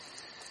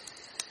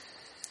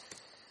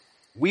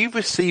We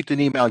received an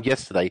email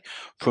yesterday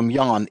from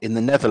Jan in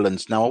the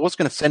Netherlands. Now, I was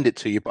going to send it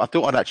to you, but I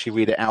thought I'd actually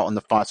read it out on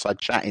the Fireside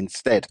Chat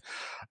instead.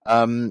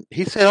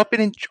 He said,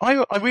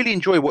 I really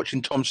enjoy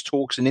watching Tom's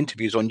talks and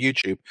interviews on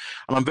YouTube,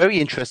 and I'm very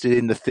interested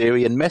in the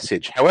theory and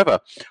message. However,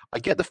 I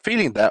get the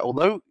feeling that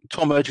although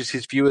Tom urges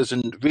his viewers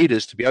and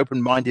readers to be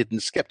open-minded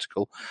and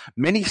skeptical,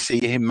 many see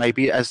him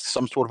maybe as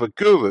some sort of a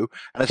guru,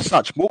 and as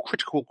such, more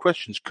critical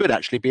questions could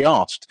actually be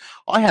asked.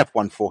 I have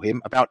one for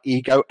him about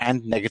ego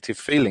and negative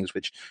feelings,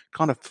 which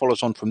kind of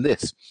follows on from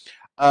this.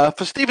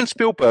 For Steven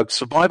Spielberg's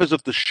Survivors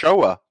of the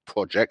Shoah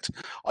project,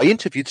 I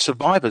interviewed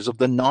survivors of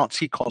the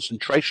Nazi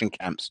concentration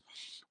camps.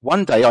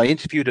 One day I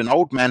interviewed an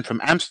old man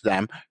from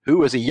Amsterdam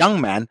who, as a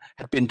young man,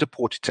 had been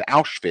deported to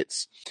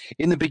Auschwitz.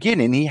 In the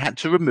beginning, he had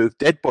to remove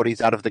dead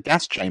bodies out of the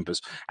gas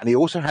chambers, and he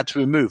also had to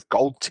remove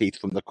gold teeth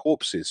from the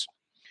corpses.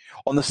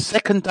 On the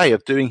second day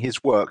of doing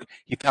his work,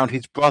 he found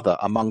his brother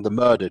among the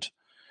murdered.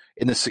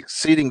 In the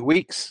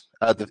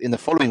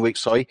following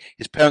weeks,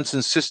 his parents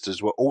and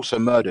sisters were also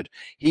murdered.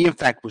 He, in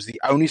fact, was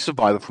the only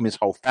survivor from his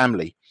whole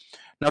family.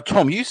 Now,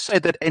 Tom, you say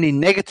that any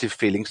negative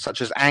feelings,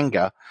 such as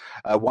anger,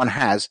 one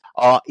has,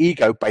 are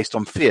ego based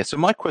on fear. So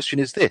my question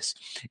is this: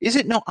 is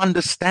it not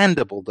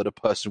understandable that a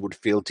person would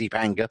feel deep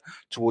anger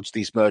towards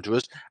these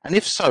murderers? And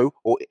if so,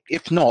 or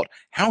if not,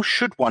 how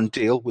should one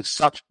deal with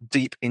such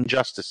deep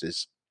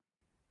injustices?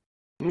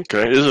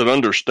 Okay, is it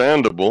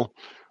understandable?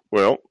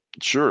 Well,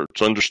 sure,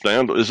 it's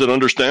understandable. Is it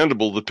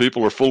understandable that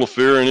people are full of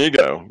fear and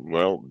ego?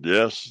 Well,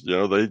 yes,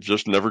 they've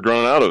just never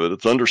grown out of it.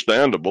 It's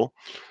understandable.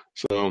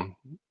 So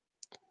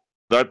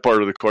that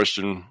part of the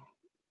question,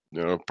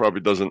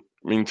 probably doesn't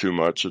mean too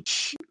much.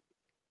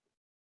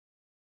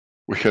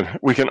 We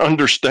can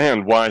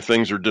understand why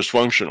things are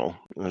dysfunctional.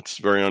 That's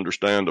very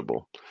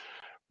understandable.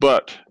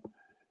 But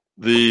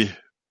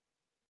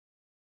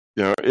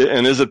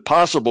and is it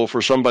possible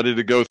for somebody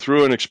to go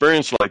through an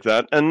experience like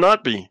that and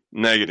not be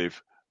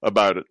negative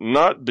about it,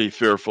 not be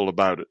fearful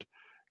about it?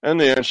 And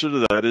the answer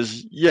to that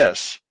is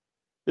yes.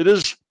 It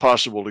is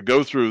possible to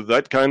go through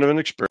that kind of an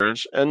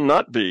experience and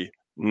not be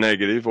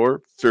negative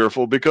or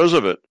fearful because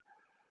of it.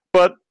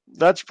 But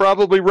that's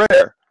probably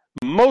rare.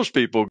 Most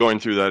people going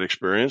through that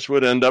experience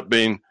would end up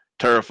being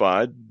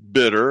terrified,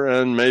 bitter,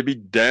 and maybe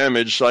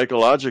damaged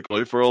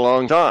psychologically for a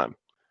long time,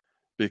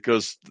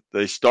 because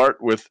they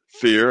start with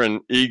fear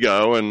and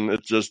ego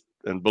and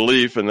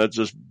belief, and that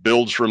just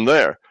builds from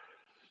there.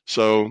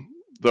 So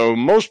though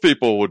most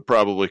people would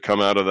probably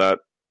come out of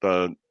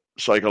that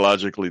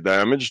psychologically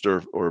damaged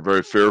or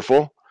very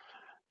fearful,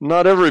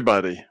 not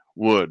everybody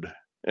would.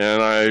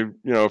 And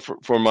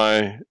for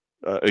my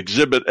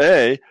exhibit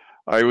A,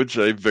 I would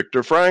say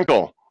Viktor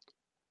Frankl.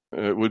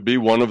 It would be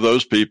one of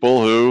those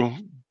people who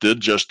did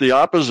just the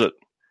opposite.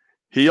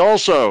 He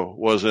also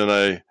was in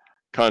a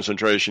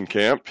concentration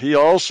camp. He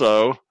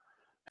also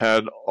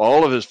had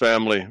all of his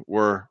family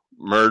were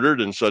murdered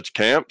in such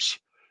camps.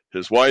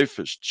 His wife,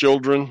 his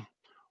children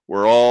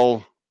were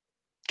all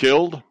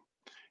killed.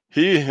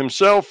 He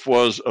himself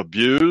was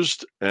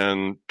abused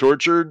and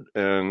tortured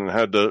and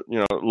had to,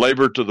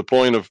 labor to the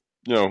point of,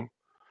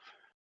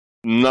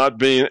 not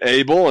being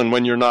able. And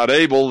when you're not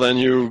able, then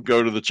you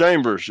go to the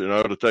chambers,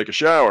 to take a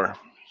shower.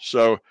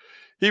 So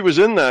he was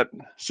in that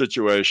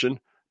situation,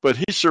 but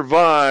he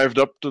survived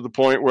up to the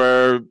point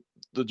where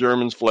the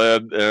Germans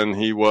fled and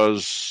he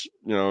was,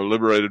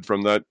 liberated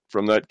from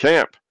that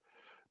camp.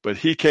 But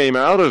he came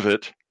out of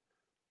it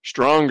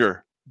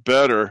stronger,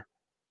 better,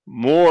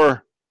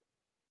 more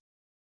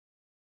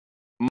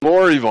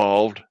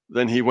evolved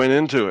than he went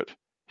into it.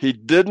 He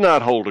did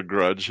not hold a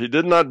grudge. He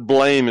did not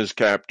blame his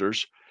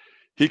captors.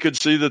 He could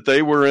see that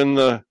they were in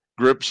the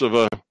grips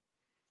of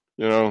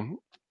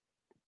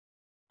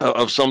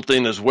of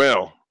something as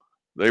well.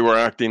 They were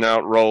acting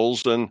out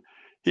roles, and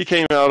he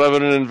came out of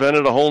it and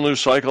invented a whole new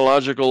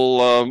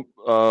psychological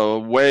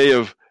way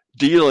of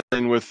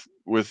dealing with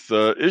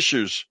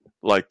issues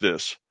like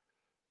this.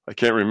 I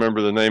can't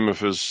remember the name of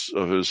his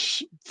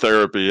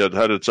therapy. It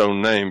had its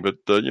own name, but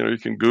you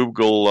can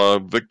Google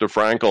Viktor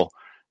Frankl.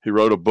 He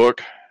wrote a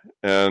book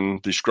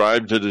and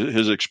described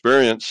his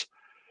experience,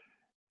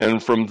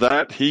 and from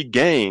that he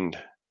gained.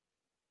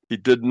 He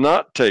did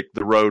not take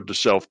the road to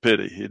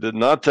self-pity. He did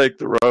not take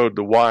the road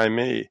to why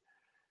me.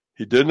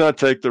 He did not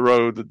take the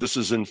road that this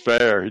is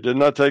unfair. He did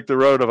not take the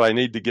road of I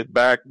need to get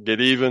back, get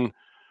even.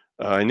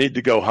 I need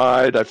to go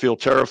hide. I feel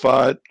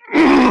terrified.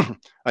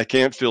 I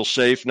can't feel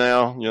safe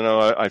now.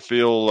 I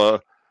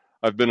feel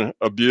I've been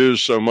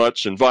abused so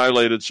much and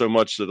violated so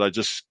much that I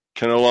just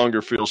can no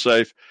longer feel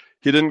safe.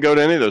 He didn't go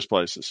to any of those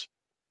places.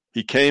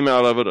 He came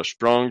out of it a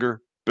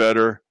stronger,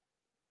 better,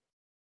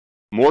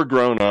 more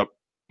grown up,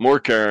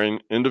 more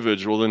caring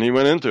individual than he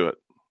went into it.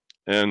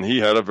 And he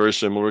had a very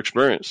similar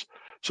experience.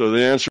 So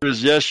the answer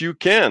is yes, you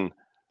can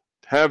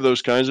have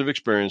those kinds of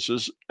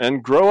experiences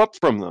and grow up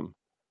from them.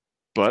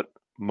 But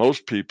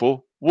most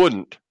people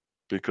wouldn't,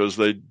 because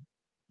they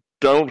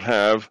don't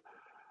have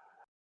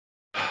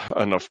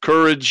enough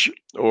courage,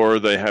 or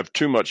they have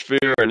too much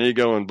fear and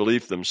ego and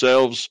belief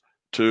themselves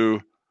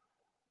to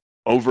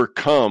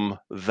overcome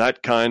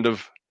that kind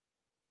of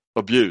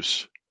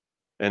abuse.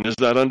 And is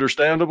that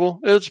understandable?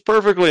 It's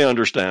perfectly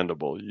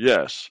understandable,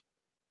 yes.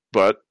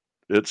 But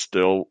it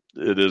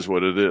is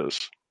what it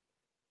is.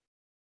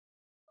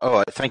 All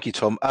right, thank you,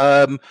 Tom.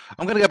 I'm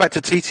going to go back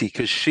to Titi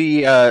because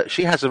she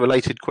has a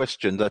related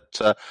question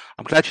that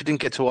I'm glad she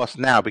didn't get to ask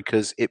now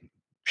because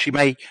she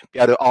may be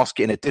able to ask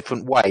it in a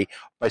different way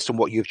based on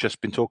what you've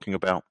just been talking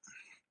about.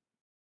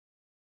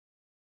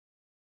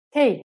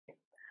 Hey,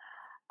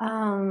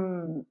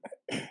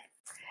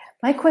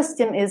 my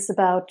question is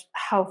about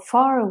how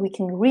far we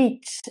can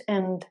reach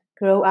and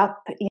grow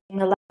up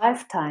in a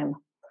lifetime.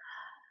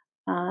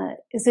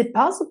 Is it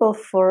possible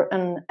for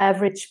an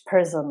average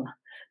person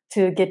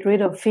to get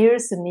rid of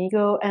fears and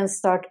ego and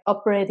start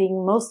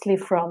operating mostly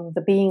from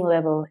the being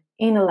level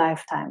in a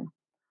lifetime?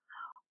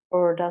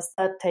 Or does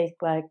that take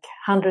like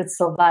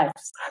hundreds of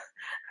lives?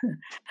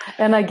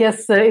 And I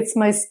guess it's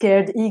my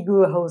scared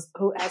ego host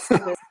who asked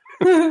this.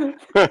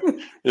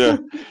 Yeah.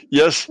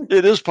 Yes,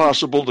 it is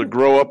possible to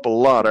grow up a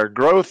lot. Our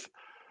growth,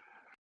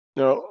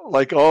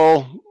 like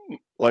all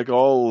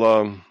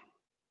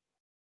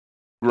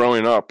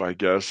growing up, I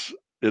guess,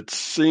 it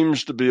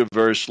seems to be a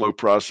very slow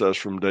process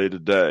from day to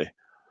day,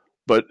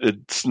 but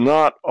it's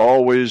not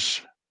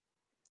always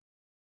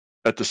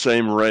at the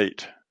same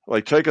rate.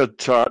 Like take a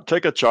child,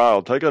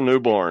 take a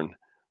newborn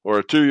or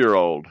a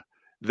 2-year-old.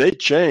 They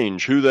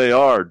change who they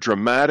are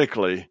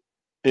dramatically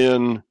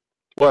in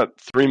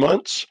 3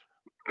 months?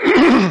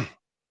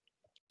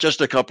 Just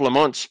a couple of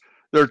months.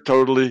 They're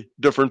totally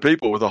different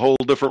people with a whole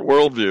different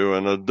worldview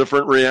and a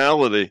different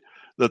reality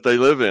that they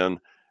live in.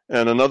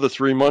 And another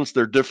 3 months,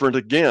 they're different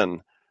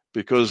again,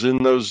 because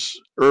in those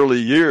early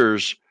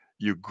years,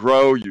 you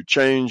grow, you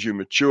change, you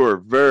mature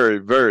very,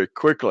 very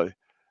quickly.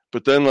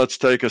 But then let's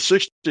take a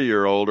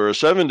 60-year-old or a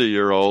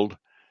 70-year-old,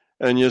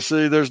 and you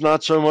see there's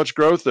not so much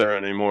growth there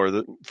anymore.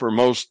 That for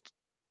most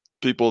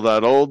people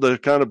that old, they've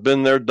kind of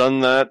been there, done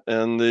that,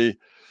 and the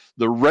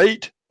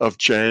rate of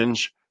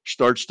change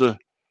starts to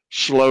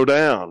slow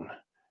down.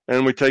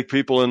 And we take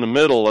people in the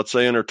middle, let's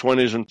say in their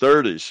 20s and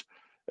 30s,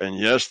 and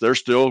yes, they're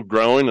still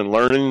growing and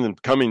learning and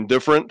becoming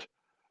different,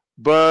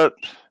 but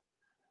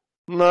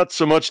not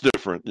so much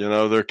different.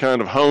 They're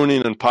kind of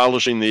honing and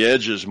polishing the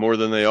edges more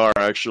than they are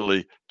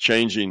actually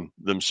changing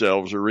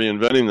themselves or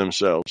reinventing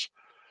themselves.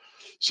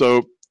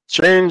 So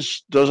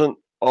change doesn't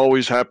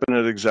always happen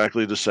at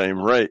exactly the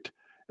same rate.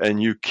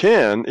 And you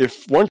can,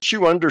 if once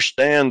you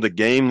understand the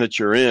game that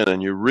you're in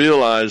and you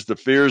realize the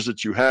fears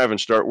that you have and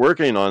start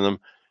working on them,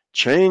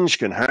 change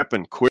can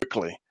happen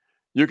quickly.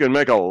 You can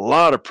make a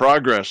lot of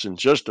progress in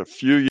just a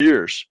few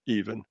years,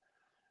 even.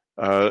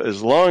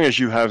 As long as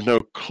you have no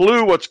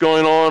clue what's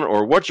going on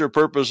or what your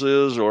purpose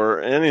is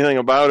or anything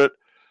about it,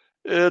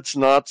 it's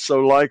not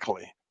so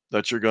likely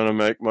that you're going to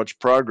make much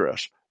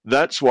progress.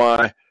 That's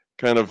why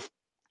kind of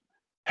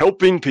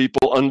helping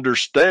people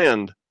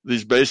understand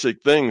these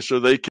basic things so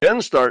they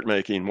can start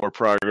making more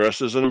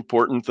progress is an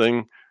important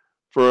thing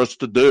for us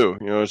to do.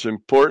 It's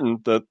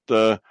important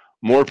that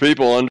more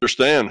people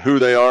understand who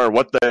they are,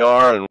 what they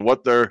are, and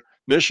what their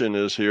mission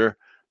is here,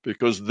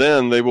 because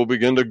then they will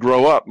begin to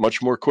grow up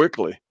much more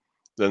quickly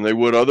than they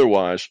would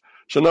otherwise.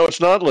 So no, it's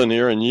not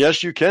linear, and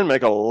yes, you can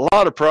make a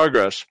lot of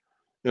progress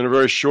in a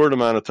very short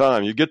amount of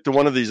time. You get to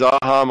one of these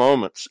aha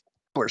moments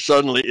where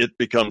suddenly it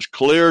becomes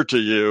clear to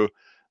you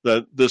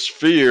that this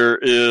fear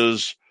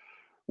is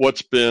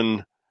what's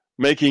been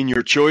making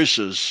your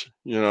choices,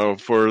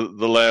 for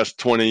the last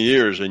 20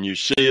 years, and you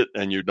see it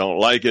and you don't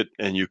like it,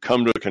 and you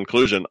come to a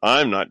conclusion,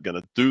 I'm not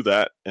going to do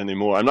that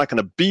anymore. I'm not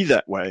going to be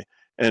that way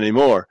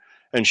anymore.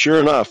 And sure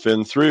enough,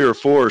 in 3 or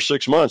 4 or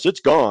 6 months,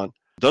 it's gone.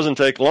 It doesn't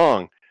take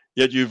long.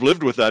 Yet you've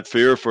lived with that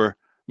fear for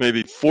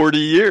maybe 40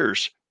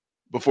 years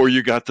before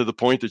you got to the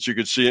point that you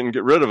could see it and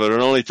get rid of it. It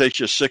only takes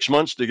you 6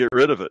 months to get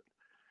rid of it.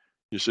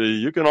 You see,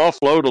 you can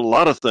offload a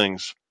lot of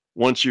things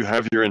once you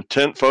have your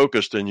intent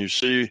focused and you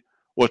see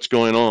what's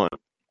going on.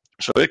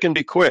 So it can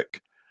be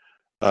quick.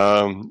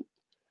 It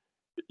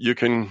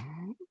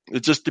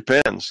just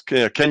depends.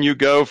 Can you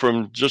go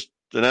from just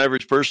an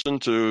average person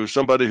to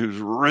somebody who's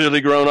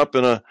really grown up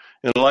in a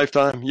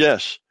lifetime?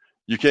 Yes,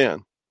 you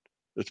can.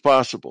 It's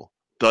possible.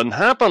 Doesn't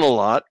happen a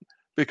lot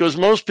because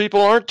most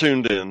people aren't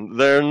tuned in.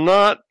 They're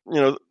not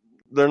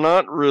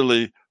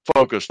really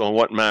focused on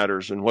what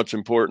matters and what's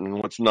important and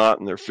what's not,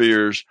 and their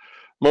fears.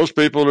 Most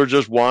people are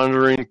just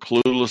wandering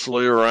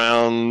cluelessly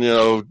around,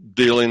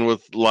 dealing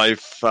with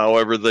life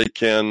however they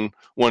can,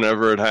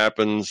 whenever it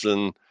happens,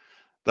 and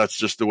that's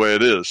just the way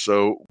it is.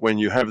 So when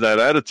you have that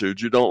attitude,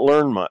 you don't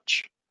learn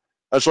much.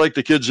 That's like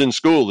the kids in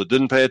school that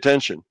didn't pay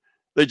attention.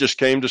 They just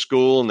came to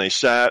school and they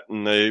sat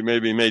and they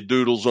maybe made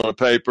doodles on a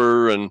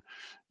paper and,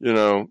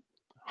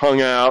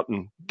 hung out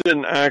and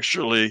didn't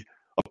actually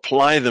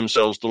apply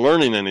themselves to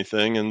learning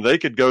anything. And they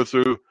could go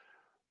through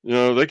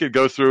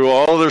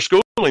all their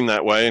schooling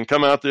that way and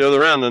come out the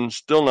other end and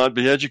still not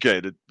be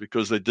educated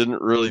because they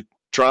didn't really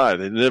try.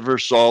 They never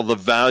saw the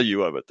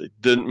value of it. They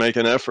didn't make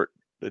an effort.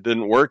 They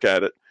didn't work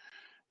at it.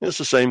 It's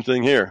the same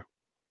thing here.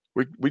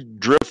 We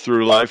drift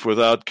through life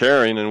without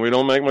caring, and we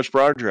don't make much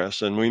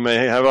progress. And we may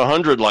have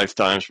 100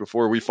 lifetimes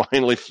before we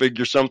finally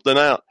figure something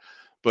out.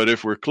 But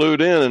if we're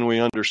clued in and we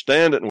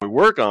understand it and we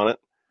work on it,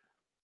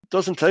 it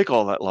doesn't take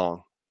all that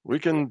long. We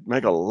can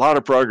make a lot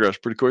of progress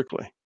pretty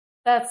quickly.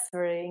 That's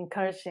very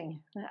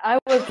encouraging. I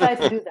will try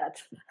to do that.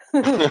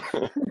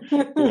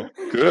 Yeah,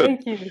 good.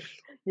 Thank you.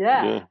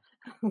 Yeah.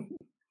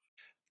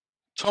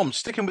 Tom,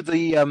 sticking with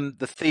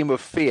the theme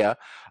of fear,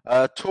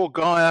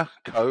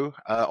 Torgayako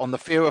on the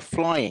fear of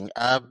flying.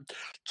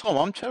 Tom,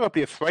 I'm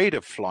terribly afraid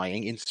of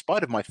flying. In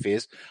spite of my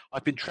fears,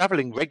 I've been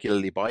traveling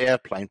regularly by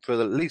airplane for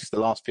at least the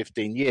last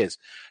 15 years.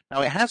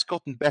 Now, it has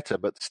gotten better,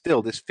 but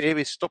still, this fear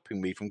is stopping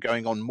me from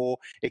going on more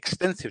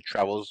extensive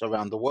travels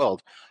around the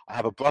world. I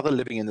have a brother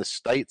living in the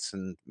States,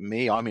 and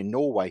I'm in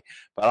Norway,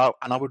 and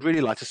I would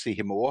really like to see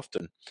him more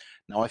often.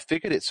 Now, I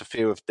figured it's a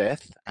fear of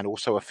death and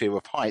also a fear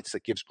of heights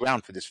that gives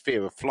ground for this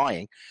fear of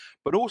flying.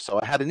 But also,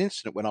 I had an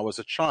incident when I was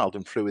a child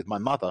and flew with my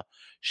mother.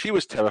 She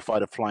was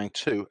terrified of flying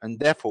too, and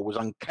therefore was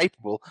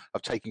incapable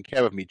of taking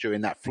care of me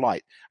during that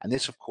flight. And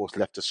this, of course,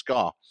 left a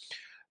scar.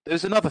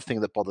 There's another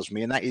thing that bothers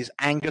me, and that is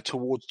anger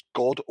towards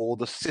God or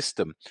the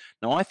system.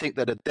 Now, I think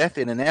that a death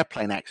in an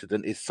airplane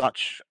accident is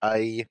such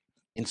a,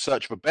 in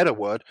search of a better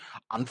word,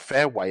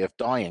 unfair way of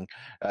dying.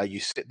 You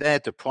sit there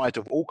deprived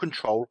of all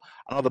control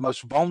and are the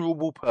most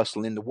vulnerable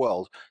person in the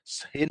world,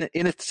 sitting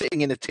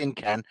in a tin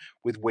can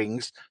with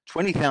wings,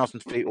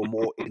 20,000 feet or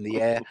more in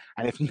the air.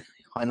 And if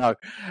I know,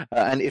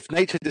 and if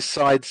nature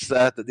decides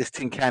that this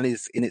tin can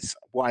is in its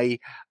way,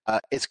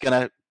 it's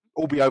going to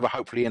all be over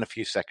hopefully in a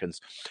few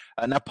seconds.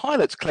 Now,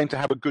 pilots claim to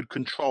have a good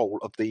control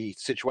of the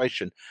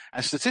situation,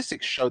 and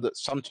statistics show that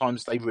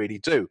sometimes they really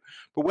do.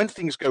 But when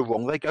things go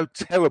wrong, they go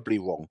terribly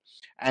wrong.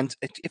 And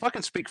if I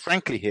can speak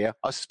frankly here,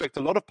 I suspect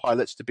a lot of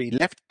pilots to be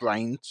left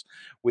brains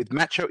with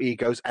macho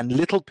egos and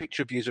little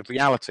picture views of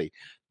reality.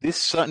 This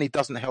certainly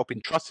doesn't help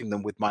in trusting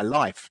them with my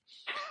life.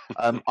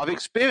 I've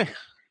experienced...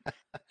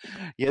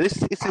 Yeah,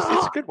 it's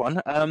a good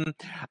one.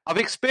 I've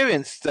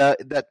experienced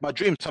that my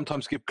dreams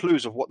sometimes give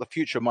clues of what the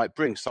future might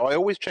bring, so I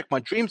always check my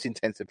dreams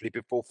intensively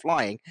before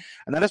flying,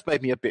 and that has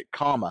made me a bit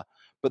calmer.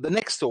 But the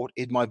next thought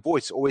in my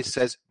voice always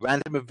says,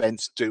 random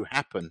events do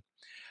happen.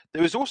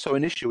 There is also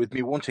an issue with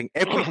me wanting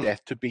every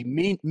death to be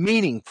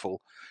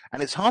meaningful,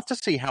 and it's hard to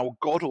see how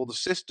God or the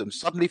system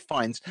suddenly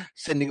finds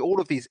sending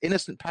all of these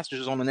innocent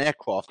passengers on an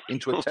aircraft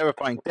into a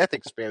terrifying death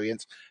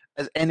experience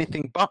as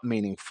anything but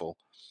meaningful.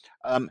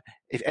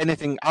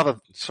 Anything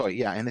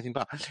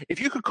but. If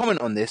you could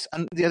comment on this,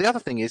 and the other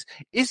thing is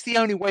the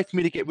only way for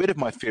me to get rid of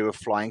my fear of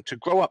flying to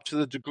grow up to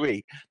the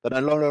degree that I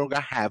no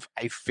longer have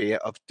a fear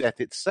of death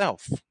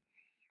itself?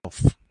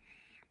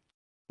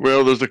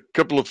 Well, there's a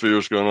couple of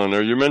fears going on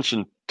there. You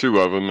mentioned two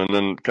of them, and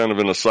then kind of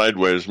in a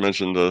sideways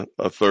mentioned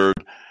a third.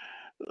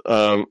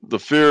 The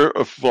fear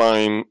of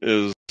flying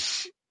is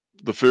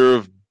the fear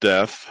of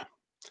death,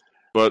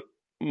 but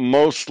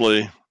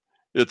mostly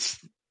it's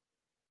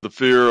the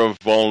fear of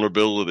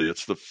vulnerability.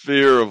 It's the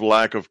fear of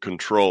lack of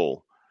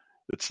control.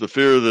 It's the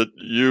fear that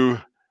you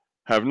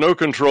have no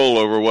control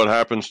over what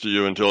happens to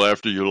you until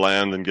after you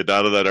land and get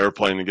out of that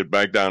airplane and get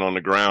back down on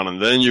the ground,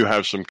 and then you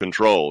have some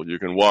control. You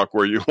can walk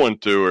where you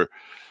want to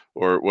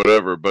or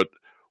whatever, but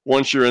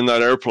once you're in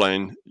that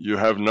airplane, you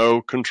have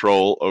no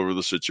control over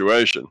the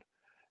situation.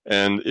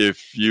 And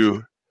if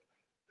you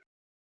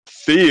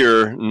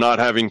fear not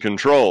having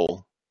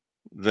control,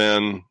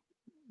 then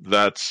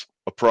that's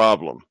a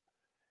problem.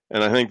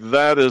 And I think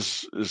that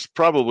is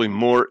probably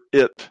more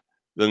it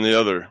than the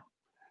other.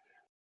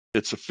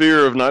 It's a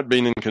fear of not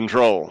being in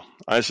control.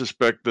 I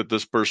suspect that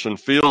this person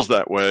feels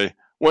that way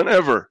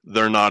whenever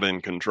they're not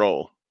in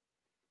control.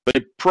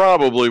 They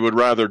probably would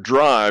rather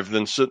drive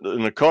than sit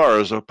in a car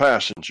as a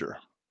passenger,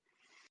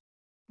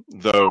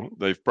 though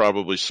they've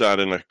probably sat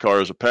in a car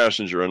as a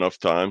passenger enough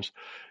times.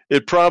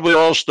 It probably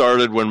all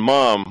started when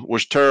Mom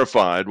was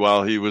terrified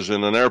while he was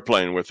in an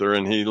airplane with her,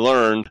 and he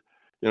learned,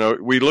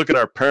 we look at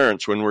our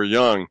parents when we're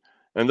young,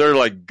 and they're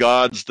like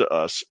gods to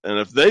us. And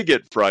if they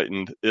get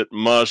frightened, it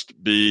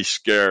must be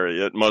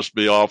scary. It must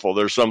be awful.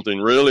 There's something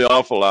really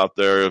awful out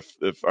there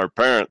if our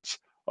parents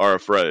are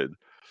afraid.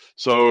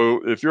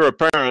 So if you're a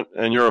parent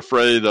and you're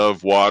afraid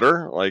of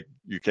water, like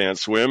you can't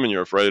swim and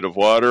you're afraid of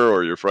water,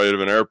 or you're afraid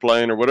of an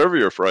airplane or whatever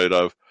you're afraid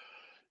of,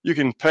 you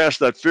can pass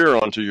that fear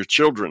on to your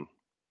children,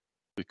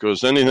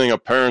 because anything a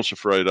parent's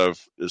afraid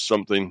of is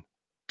something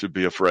to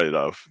be afraid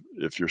of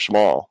if you're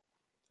small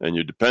and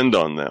you depend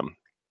on them.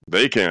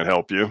 They can't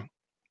help you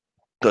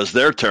because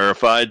they're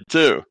terrified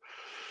too.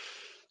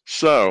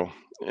 So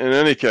in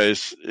any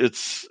case, it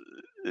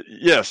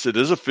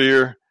is a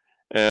fear,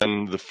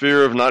 and the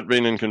fear of not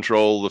being in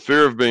control, the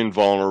fear of being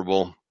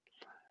vulnerable.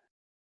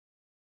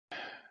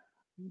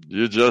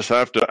 You just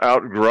have to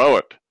outgrow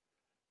it.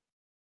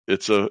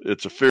 It's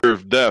a fear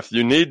of death.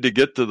 You need to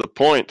get to the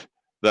point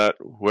that,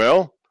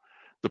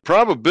 the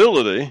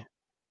probability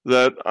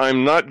that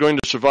I'm not going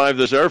to survive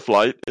this air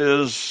flight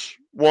is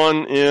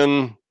 1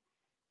 in,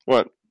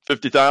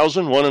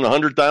 50,000, 1 in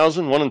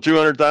 100,000, 1 in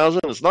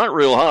 200,000. It's not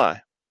real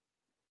high.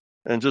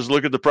 And just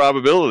look at the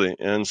probability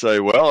and say,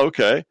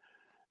 okay,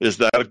 is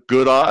that a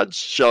good odds?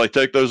 Shall I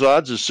take those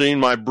odds? Is seeing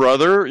my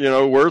brother,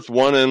 worth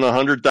 1 in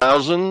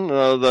 100,000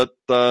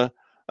 that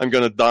I'm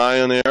going to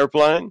die on the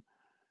airplane.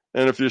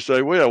 And if you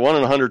say, well, yeah, 1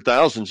 in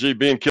 100,000, gee,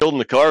 being killed in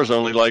the car is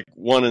only like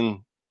 1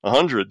 in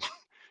 100.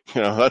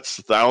 That's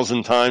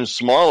 1,000 times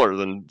smaller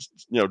than,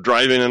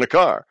 driving in a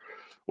car.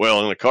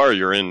 Well, in a car,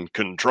 you're in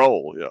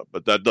control,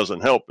 but that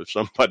doesn't help. If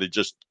somebody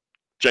just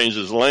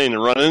changes lane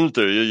and run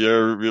into you,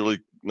 you're really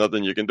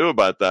nothing you can do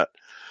about that.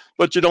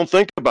 But you don't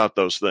think about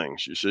those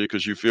things, you see,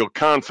 because you feel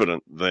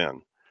confident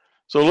then.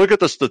 So look at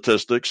the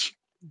statistics,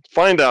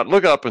 find out,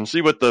 look up and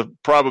see what the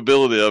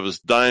probability of is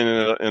dying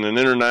in an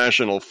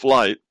international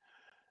flight,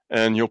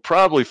 and you'll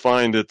probably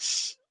find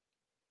it's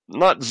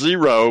not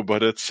zero,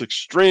 but it's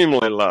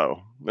extremely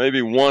low,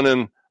 maybe 1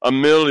 in a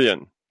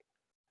million.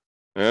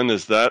 And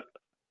is that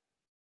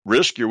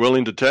risk you're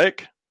willing to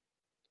take?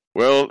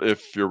 Well,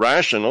 if you're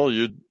rational,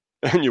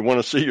 and you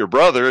want to see your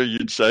brother,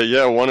 you'd say,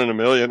 yeah, 1 in a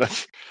million.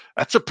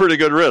 That's a pretty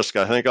good risk.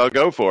 I think I'll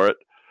go for it.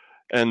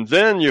 And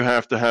then you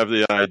have to have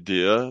the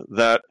idea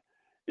that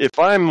if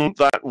I'm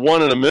that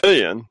 1 in a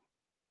million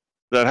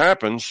that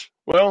happens,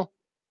 well,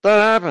 that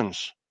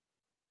happens.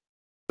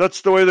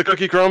 That's the way the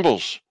cookie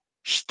crumbles.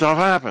 Stuff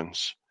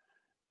happens.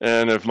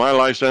 And if my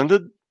life's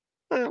ended,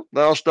 well,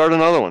 then I'll start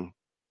another one.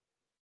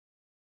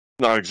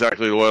 Not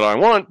exactly what I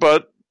want,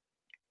 but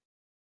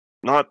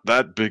not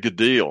that big a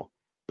deal.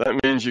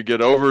 That means you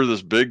get over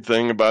this big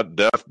thing about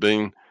death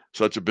being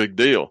such a big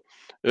deal.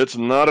 It's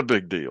not a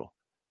big deal.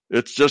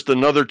 It's just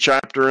another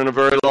chapter in a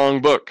very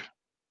long book.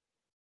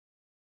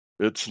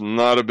 It's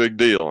not a big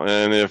deal.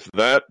 And if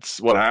that's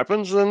what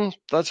happens, then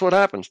that's what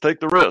happens. Take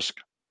the risk.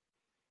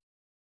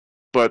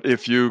 But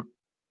if you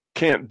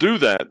can't do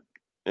that,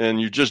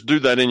 and you just do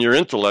that in your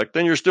intellect,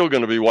 then you're still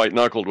going to be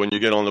white-knuckled when you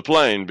get on the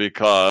plane,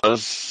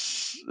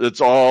 because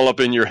it's all up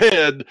in your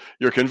head.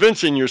 You're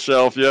convincing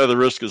yourself, yeah, the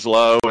risk is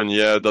low, and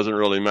yeah, it doesn't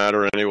really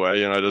matter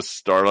anyway. Just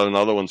start on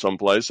another one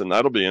someplace, and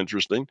that'll be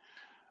interesting.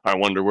 I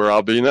wonder where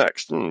I'll be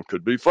next.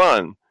 Could be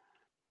fun.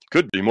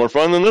 Could be more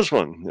fun than this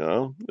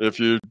one. If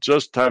you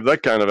just have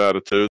that kind of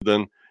attitude,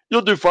 then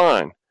you'll do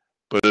fine.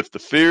 But if the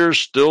fear's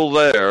still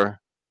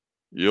there,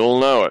 you'll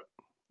know it.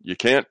 You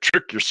can't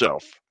trick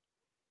yourself.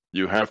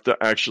 You have to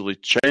actually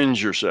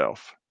change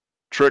yourself.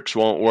 Tricks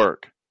won't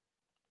work.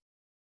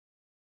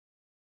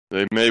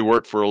 They may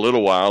work for a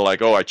little while,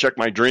 like, I check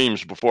my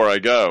dreams before I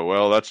go.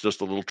 Well, that's just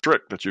a little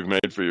trick that you've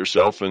made for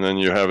yourself, and then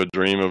you have a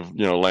dream of,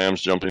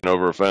 lambs jumping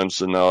over a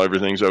fence, and now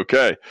everything's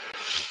okay.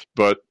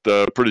 But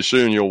pretty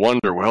soon you'll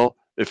wonder, well,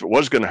 if it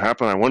was going to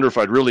happen, I wonder if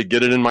I'd really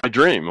get it in my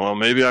dream. Well,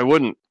 maybe I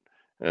wouldn't.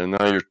 And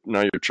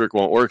now your trick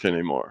won't work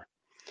anymore.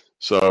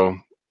 So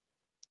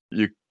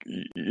you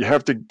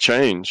have to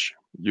change.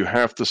 You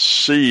have to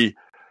see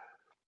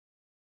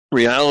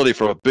reality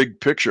from a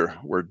big picture,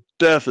 where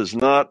death is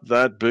not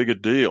that big a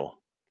deal.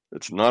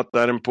 It's not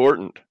that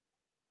important.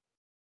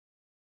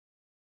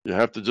 You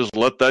have to just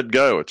let that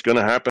go. It's going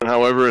to happen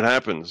however it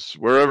happens,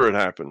 wherever it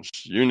happens.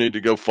 You need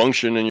to go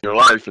function in your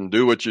life and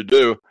do what you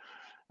do.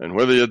 And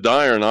whether you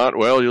die or not,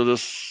 well,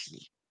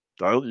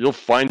 you'll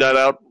find that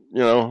out,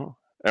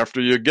 after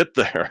you get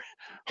there,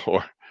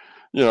 or,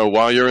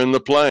 while you're in the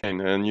plane.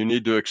 And you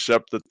need to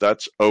accept that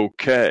that's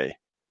okay.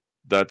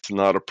 That's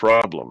not a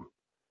problem.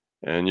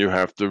 And you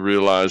have to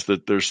realize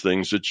that there's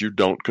things that you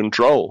don't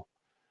control.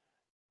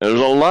 And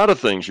there's a lot of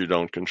things you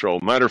don't control.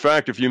 Matter of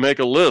fact, if you make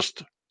a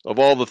list of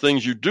all the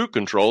things you do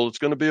control, it's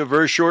going to be a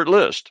very short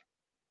list.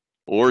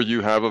 Or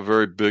you have a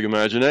very big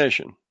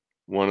imagination.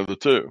 One of the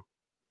two.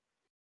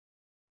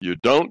 You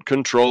don't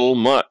control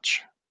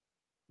much.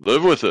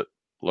 Live with it.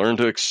 Learn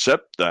to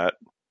accept that.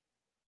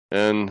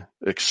 And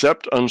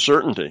accept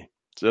uncertainty.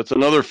 So that's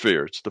another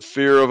fear. It's the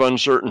fear of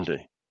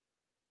uncertainty.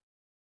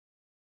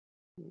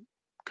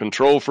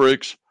 Control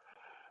freaks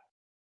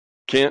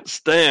can't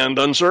stand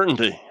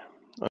uncertainty.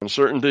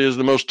 Uncertainty is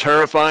the most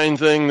terrifying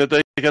thing that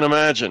they can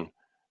imagine,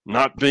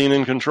 not being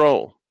in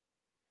control.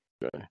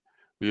 Okay.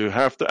 You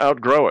have to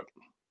outgrow it.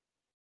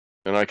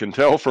 And I can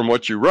tell from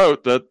what you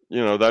wrote that,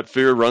 that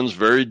fear runs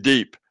very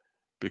deep,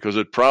 because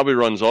it probably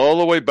runs all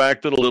the way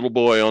back to the little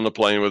boy on the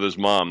plane with his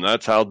mom.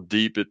 That's how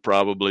deep it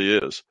probably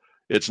is.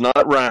 It's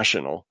not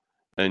rational,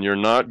 and you're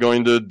not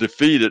going to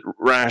defeat it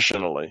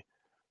rationally.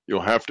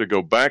 You'll have to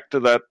go back to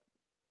that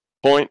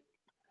point.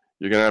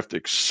 You're going to have to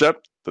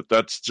accept that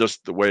that's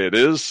just the way it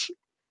is.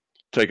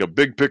 Take a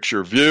big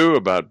picture view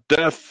about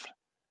death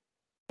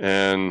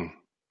and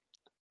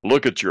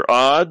look at your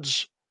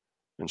odds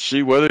and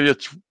see whether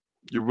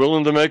you're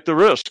willing to make the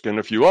risk. And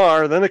if you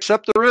are, then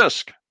accept the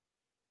risk.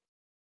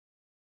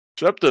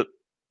 Accept it.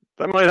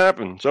 That might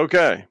happen. It's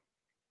okay.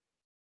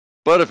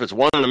 But if it's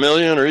 1 in a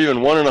million or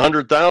even 1 in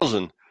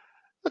 100,000,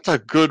 that's a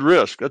good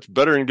risk. That's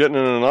better than getting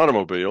in an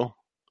automobile.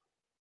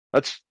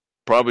 That's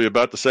probably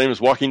about the same as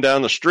walking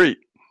down the street,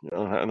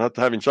 not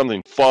having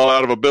something fall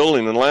out of a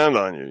building and land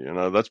on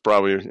you. That's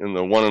probably in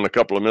the 1 in a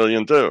couple of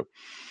million too.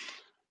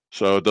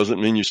 So it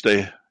doesn't mean you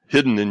stay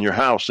hidden in your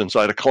house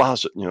inside a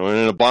closet, in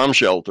a bomb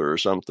shelter or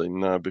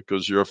something,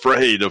 because you're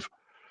afraid of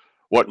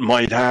what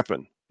might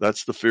happen.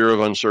 That's the fear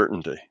of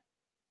uncertainty.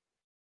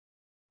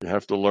 You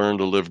have to learn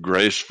to live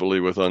gracefully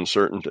with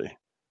uncertainty.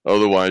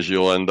 Otherwise,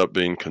 you'll end up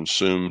being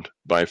consumed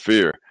by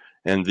fear.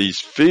 And these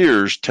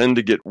fears tend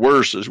to get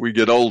worse as we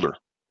get older.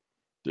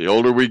 The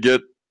older we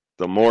get,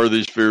 the more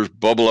these fears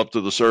bubble up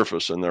to the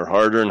surface, and they're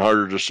harder and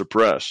harder to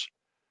suppress.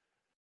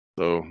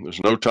 So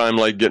there's no time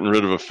like getting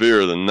rid of a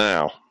fear than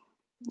now.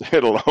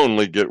 It'll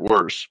only get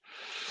worse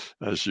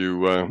as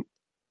you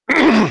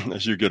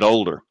as you get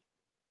older.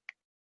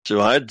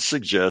 So I'd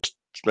suggest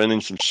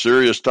spending some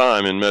serious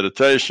time in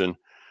meditation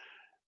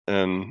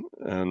and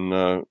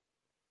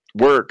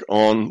work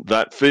on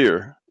that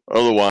fear.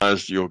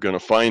 Otherwise, you're going to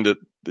find it,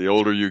 the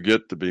older you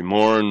get, to be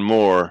more and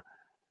more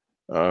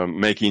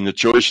making the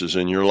choices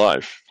in your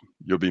life.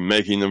 You'll be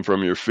making them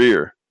from your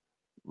fear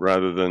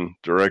rather than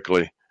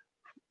directly,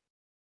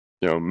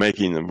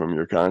 making them from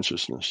your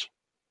consciousness.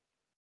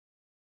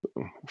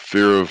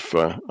 Fear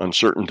of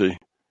uncertainty,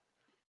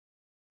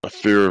 a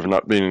fear of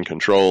not being in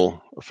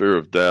control, a fear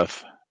of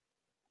death.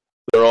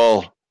 They're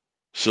all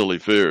silly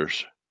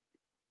fears.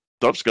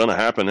 Stuff's going to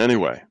happen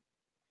anyway.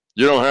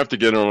 You don't have to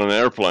get on an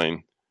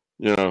airplane,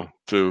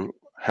 to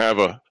have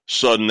a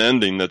sudden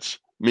ending that's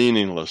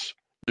meaningless.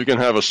 You can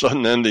have a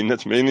sudden ending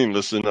that's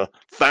meaningless in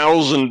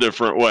 1,000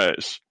 different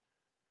ways.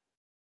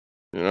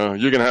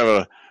 You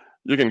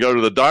can go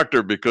to the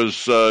doctor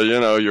because,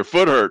 your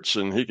foot hurts,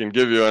 and he can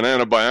give you an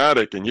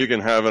antibiotic, and you can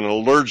have an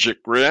allergic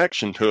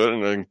reaction to it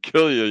and it can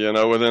kill you,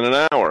 within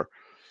an hour.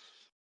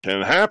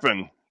 Can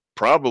happen,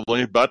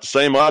 probably about the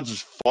same odds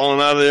as falling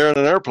out of the air in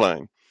an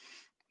airplane.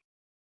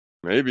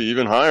 Maybe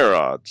even higher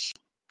odds.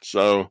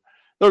 So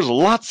there's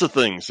lots of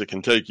things that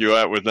can take you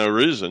out with no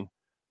reason,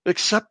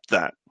 except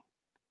that.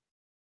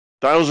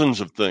 Thousands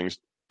of things.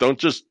 Don't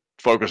just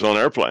focus on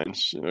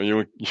airplanes.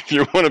 If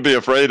you want to be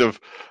afraid of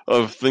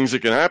things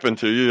that can happen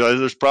to you,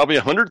 there's probably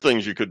 100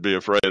 things you could be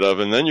afraid of,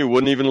 and then you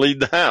wouldn't even leave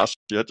the house.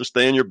 You have to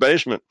stay in your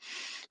basement,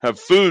 have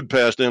food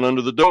passed in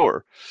under the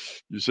door.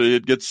 You see,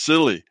 it gets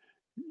silly.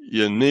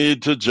 You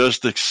need to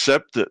just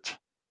accept it.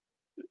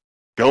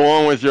 Go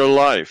on with your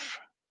life.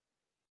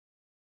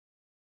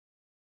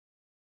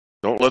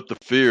 Don't let the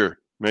fear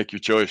make your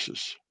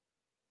choices.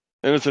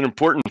 And it's an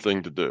important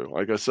thing to do.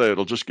 Like I say,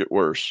 it'll just get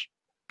worse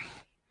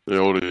the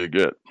older you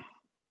get.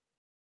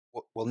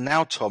 Well,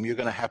 now, Tom, you're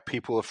going to have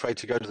people afraid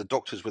to go to the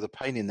doctors with a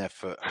pain in their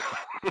foot.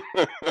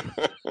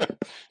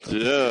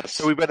 Yes.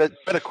 So we better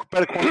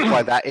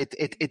quantify that.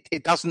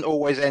 It doesn't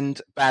always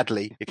end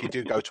badly if you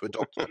do go to a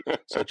doctor.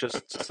 So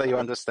just so you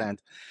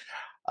understand.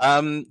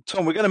 Tom,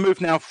 we're going to move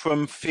now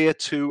from fear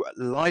to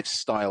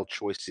lifestyle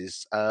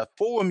choices.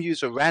 Forum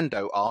user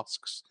Rando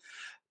asks,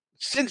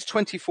 since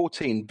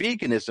 2014,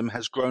 veganism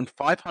has grown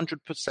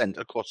 500%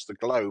 across the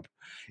globe.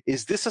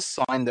 Is this a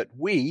sign that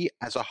we,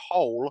 as a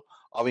whole,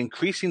 are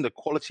increasing the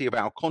quality of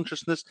our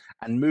consciousness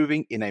and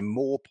moving in a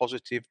more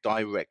positive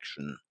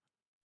direction?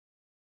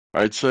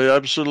 I'd say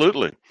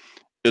absolutely.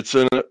 It's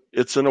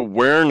an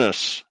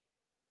awareness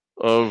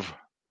of,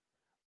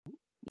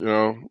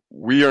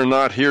 we are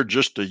not here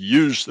just to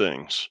use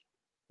things,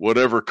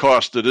 whatever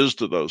cost it is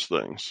to those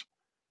things.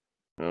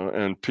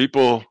 And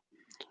people,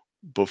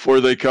 before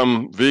they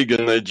become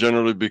vegan, they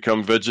generally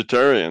become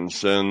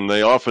vegetarians, and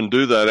they often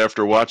do that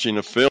after watching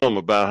a film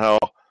about how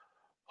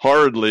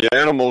horridly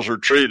animals are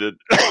treated,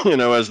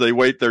 as they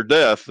wait their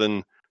death,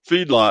 and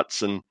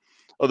feedlots and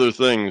other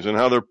things, and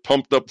how they're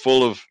pumped up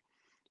full of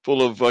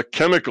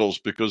chemicals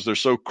because they're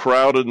so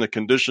crowded and the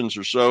conditions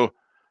are so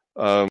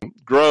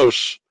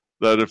gross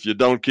that if you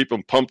don't keep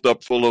them pumped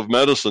up full of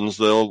medicines,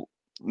 they'll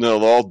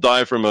all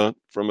die from a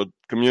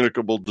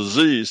communicable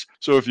disease.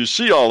 So if you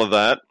see all of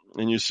that,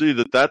 and you see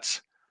that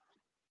that's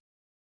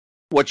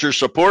what you're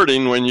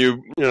supporting when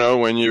you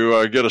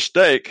get a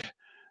steak,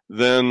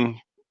 then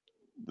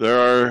there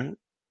are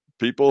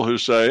people who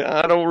say,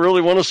 I don't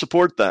really want to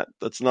support that.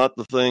 That's not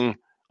the thing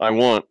I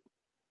want.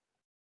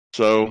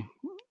 So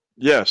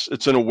yes,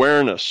 it's an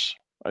awareness.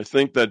 I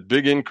think that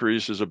big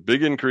increase is a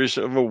big increase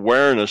of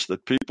awareness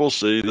that people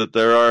see that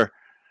there are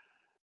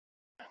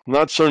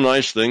not so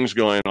nice things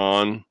going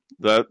on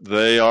that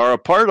they are a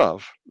part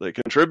of, they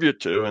contribute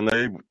to, and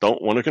they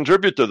don't want to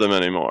contribute to them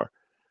anymore.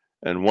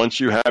 And once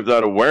you have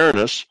that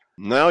awareness,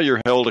 now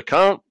you're held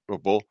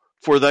accountable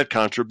for that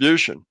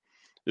contribution.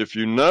 If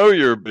you know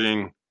you're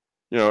being,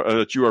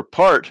 that you are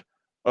part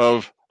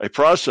of a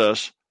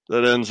process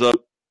that ends up,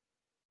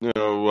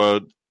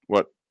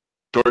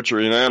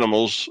 torturing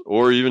animals,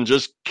 or even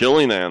just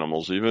killing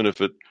animals, even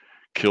if it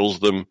kills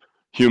them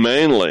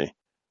humanely,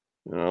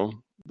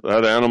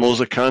 that animal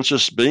is a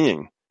conscious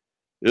being.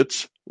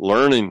 It's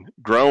learning,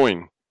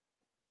 growing.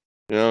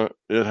 It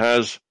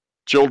has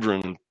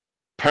children,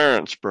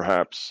 parents,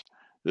 perhaps.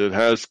 It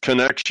has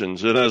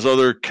connections. It has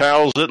other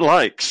cows it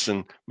likes,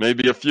 and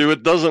maybe a few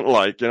it doesn't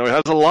like. It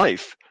has a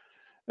life.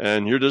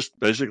 And you're just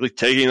basically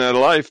taking that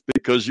life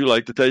because you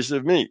like the taste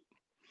of meat.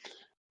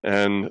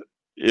 And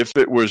if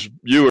it was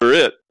you or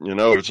it,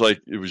 it's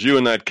like it was you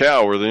and that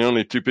cow were the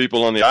only two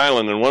people on the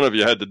island and one of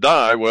you had to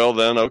die, well,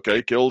 then,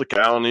 okay, kill the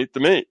cow and eat the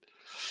meat.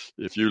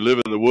 If you live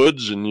in the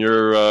woods and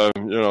you're,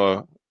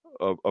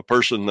 a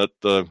person that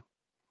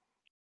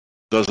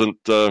doesn't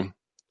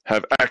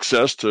have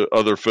access to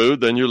other food,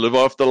 then you live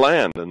off the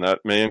land, and that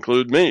may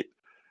include meat.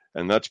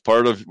 and that's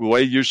part of the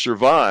way you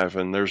survive,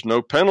 and there's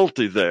no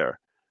penalty there.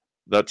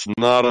 That's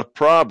not a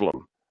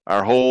problem.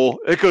 Our whole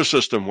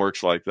ecosystem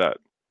works like that.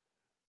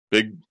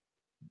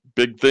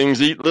 Big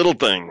things eat little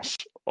things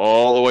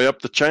all the way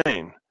up the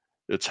chain.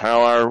 It's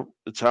how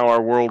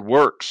our world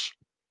works.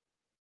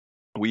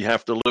 We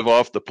have to live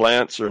off the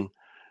plants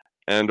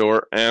and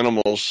or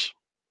animals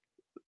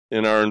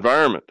in our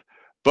environment.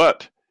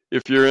 But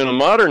if you're in a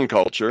modern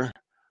culture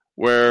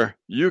where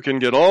you can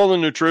get all the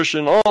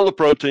nutrition, all the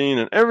protein,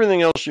 and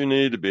everything else you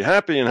need to be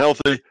happy and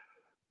healthy,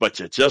 but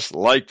you just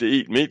like to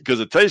eat meat because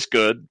it tastes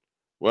good,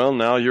 well,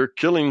 now you're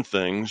killing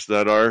things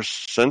that are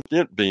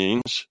sentient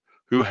beings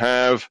who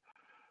have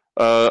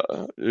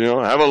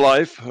have a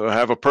life, who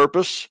have a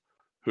purpose,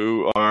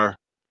 who are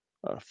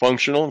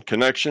functional,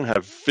 connection,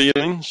 have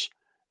feelings,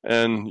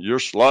 and you're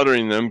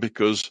slaughtering them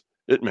because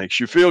it makes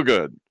you feel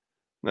good.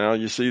 Now,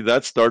 you see,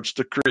 that starts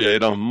to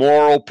create a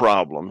moral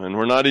problem, and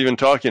we're not even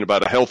talking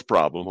about a health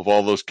problem of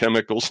all those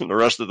chemicals and the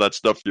rest of that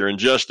stuff you're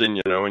ingesting,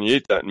 when you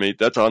eat that meat.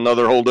 That's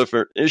another whole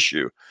different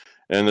issue,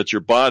 and that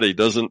your body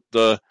doesn't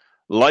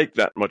like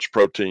that much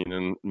protein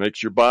and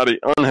makes your body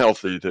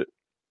unhealthy to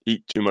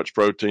eat too much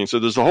protein. So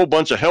there's a whole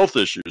bunch of health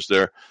issues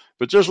there,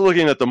 but just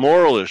looking at the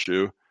moral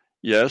issue,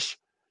 yes,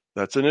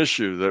 that's an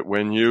issue, that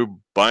when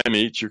you buy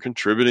meat, you're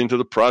contributing to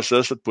the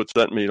process that puts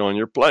that meat on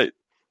your plate.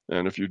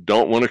 And if you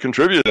don't want to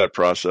contribute to that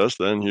process,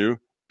 then you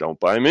don't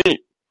buy meat.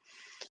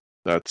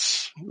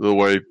 That's the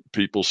way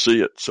people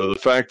see it. So the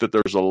fact that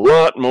there's a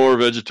lot more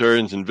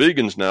vegetarians and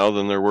vegans now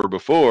than there were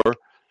before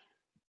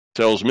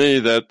tells me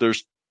that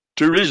there's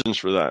two reasons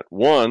for that.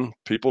 One,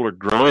 people are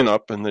growing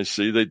up and they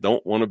see they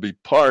don't want to be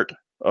part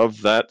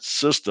of that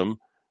system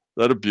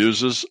that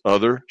abuses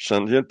other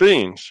sentient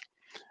beings.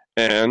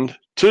 And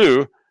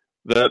two,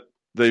 that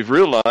they've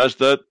realized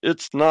that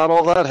it's not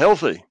all that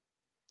healthy,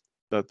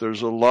 that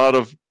there's a lot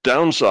of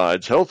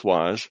downsides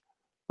health-wise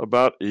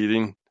about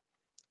eating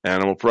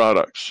animal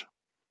products.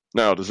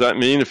 Now, does that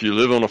mean if you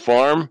live on a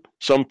farm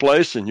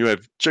someplace and you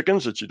have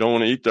chickens that you don't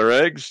want to eat their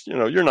eggs,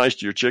 you're nice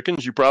to your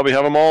chickens, you probably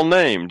have them all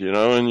named,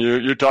 and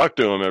you talk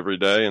to them every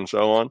day and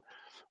so on?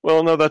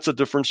 Well, no, that's a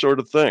different sort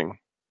of thing.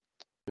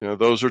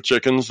 Those are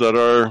chickens that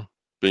are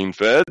being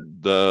fed,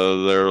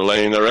 they're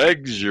laying their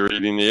eggs, you're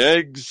eating the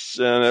eggs,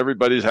 and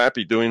everybody's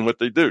happy doing what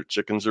they do.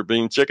 Chickens are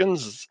being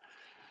chickens,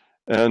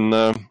 and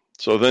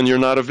so then you're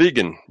not a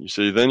vegan. You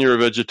see, then you're a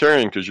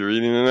vegetarian because you're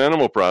eating an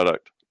animal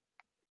product.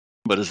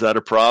 But is that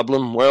a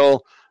problem?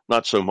 Well,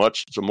 not so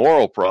much. It's a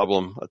moral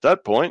problem. At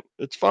that point,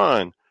 it's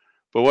fine.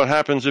 But what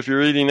happens if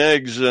you're eating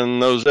eggs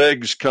and those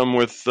eggs come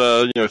with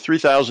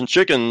 3,000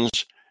 chickens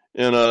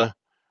in a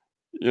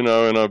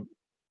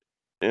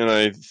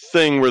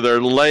thing where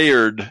they're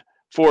layered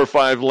 4 or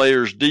 5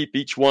 layers deep?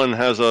 Each one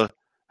has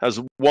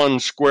 1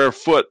 square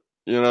foot,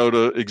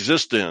 to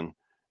exist in,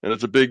 and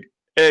it's a big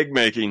egg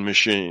making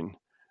machine.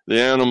 The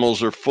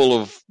animals are full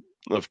of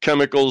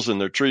chemicals and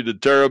they're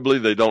treated terribly.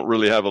 They don't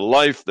really have a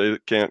life. They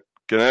can't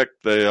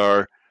connect. They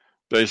are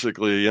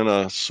basically in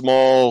a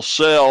small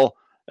cell,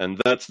 and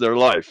that's their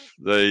life.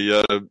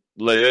 They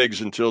lay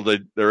eggs until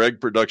their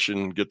egg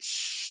production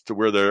gets to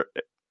where their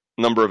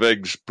number of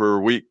eggs per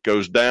week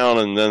goes down,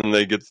 and then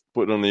they get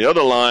put on the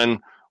other line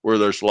where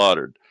they're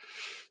slaughtered.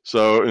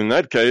 So in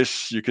that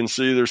case, you can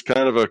see there's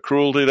kind of a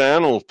cruelty to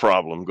animal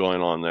problem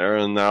going on there,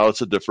 and now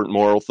it's a different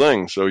moral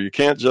thing. So you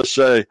can't just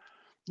say,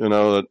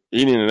 that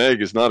eating an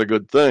egg is not a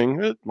good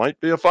thing. It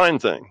might be a fine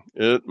thing.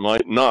 It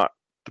might not.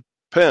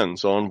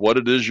 Depends on what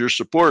it is you're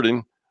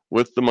supporting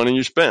with the money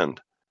you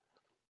spend.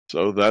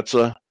 So that's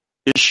a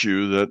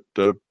issue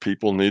that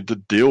people need to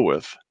deal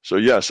with. So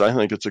yes, I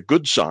think it's a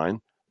good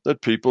sign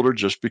that people are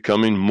just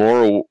becoming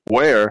more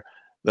aware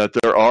that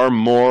there are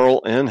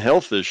moral and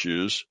health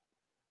issues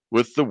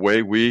with the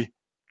way we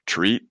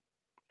treat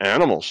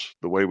animals,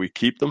 the way we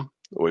keep them,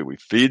 the way we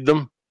feed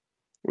them.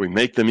 We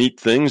make them eat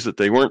things that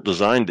they weren't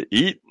designed to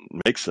eat,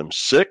 makes them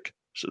sick.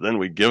 So then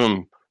we give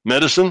them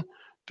medicine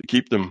to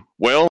keep them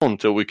well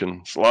until we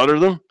can slaughter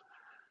them.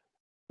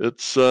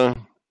 It's not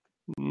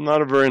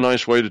a very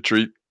nice way to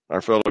treat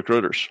our fellow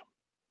critters.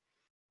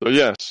 So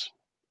yes,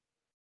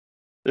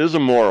 it is a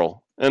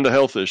moral and a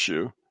health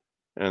issue.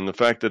 And the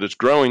fact that it's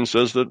growing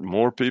says that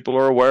more people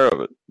are aware of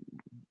it.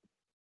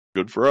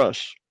 Good for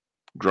us.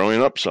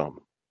 Growing up some.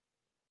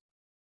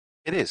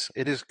 It is.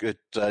 It is good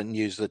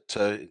news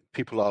that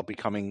people are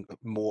becoming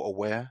more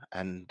aware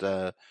and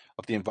of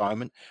the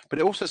environment. But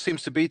it also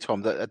seems to be,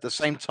 Tom, that at the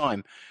same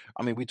time,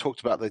 I mean, we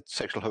talked about the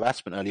sexual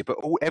harassment earlier, but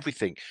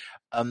everything.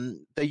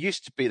 There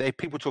used to be,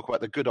 people talk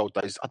about the good old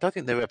days. I don't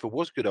think there ever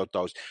was good old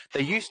days.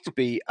 There used to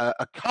be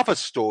a cover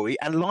story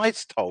and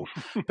lies told.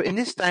 But in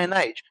this day and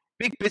age,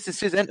 big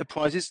businesses,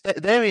 enterprises,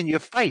 they're in your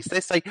face. They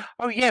say,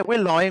 "Oh yeah,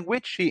 we're lying, we're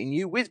cheating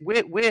you,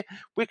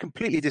 we're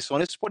completely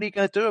dishonest. What are you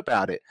going to do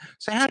about it?"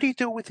 So how do you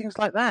deal with things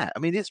like that? I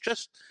mean, it's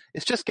just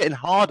getting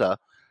harder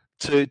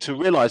to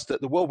realize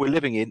that the world we're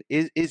living in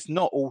is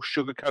not all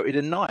sugar coated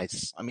and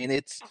nice. I mean,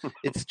 it's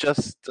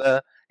just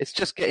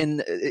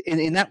getting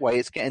in that way,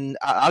 it's getting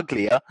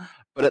uglier.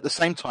 But at the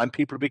same time,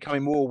 people are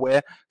becoming more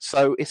aware.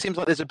 So it seems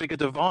like there's a bigger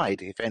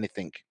divide, if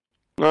anything.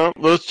 No,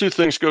 those two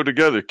things go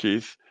together,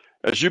 Keith.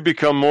 As you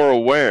become more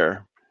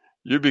aware,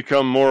 you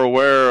become more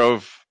aware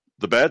of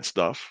the bad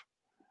stuff,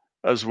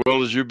 as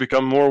well as you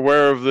become more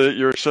aware of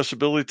your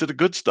accessibility to the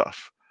good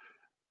stuff.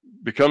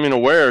 Becoming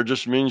aware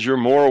just means you're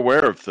more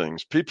aware of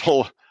things.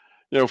 People,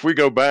 if we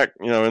go back,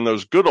 in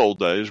those good old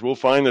days, we'll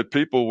find that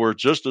people were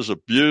just as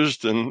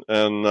abused and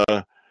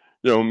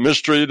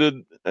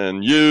mistreated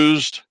and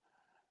used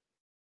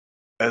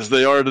as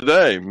they are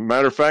today.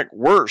 Matter of fact,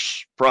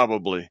 worse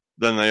probably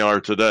than they are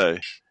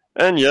today.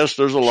 And yes,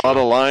 there's a lot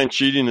of lying,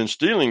 cheating, and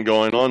stealing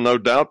going on, no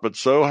doubt, but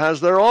so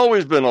has there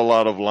always been a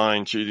lot of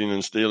lying, cheating,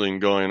 and stealing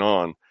going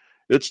on.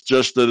 It's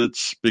just that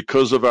it's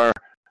because of our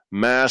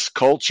mass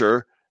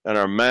culture and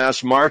our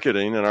mass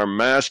marketing and our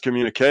mass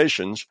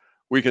communications,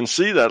 we can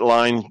see that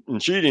lying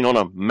and cheating on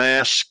a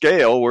mass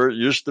scale where it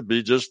used to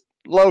be just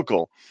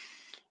local.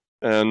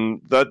 And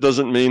that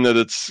doesn't mean that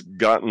it's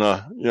gotten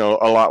a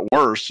lot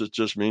worse. It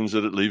just means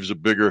that it leaves a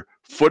bigger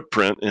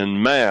footprint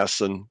in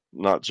mass and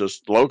not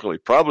just locally.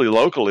 Probably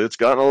locally, it's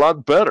gotten a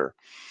lot better.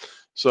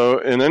 So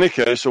in any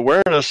case,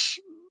 awareness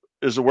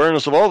is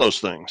awareness of all those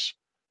things.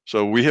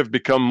 So we have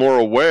become more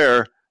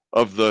aware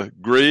of the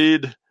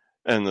greed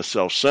and the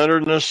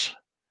self-centeredness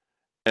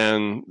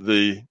and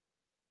the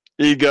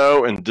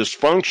ego and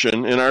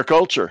dysfunction in our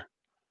culture.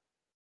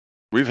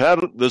 We've had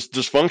this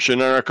dysfunction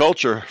in our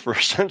culture for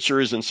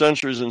centuries and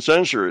centuries and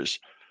centuries,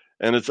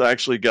 and it's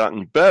actually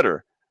gotten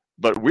better,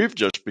 but we've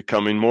just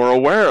becoming more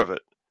aware of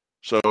it.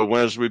 So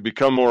as we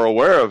become more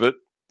aware of it,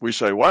 we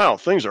say, wow,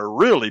 things are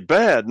really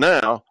bad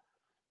now.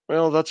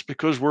 Well, that's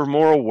because we're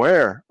more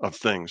aware of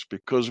things,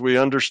 because we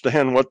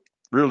understand what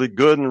really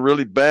good and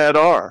really bad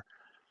are.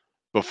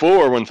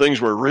 Before, when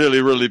things were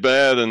really, really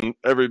bad and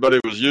everybody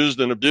was used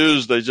and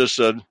abused, they just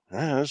said,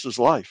 this is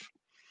life.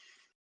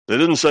 They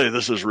didn't say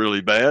this is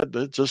really bad.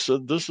 They just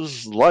said this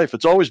is life.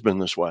 It's always been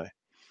this way.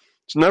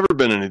 It's never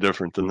been any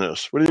different than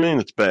this. What do you mean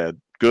it's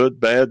bad? Good,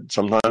 bad?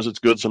 Sometimes it's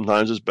good,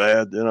 sometimes it's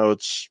bad.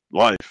 It's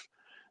life.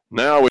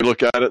 Now we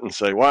look at it and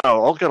say, wow,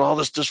 look at all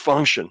this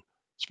dysfunction.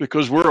 It's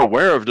because we're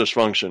aware of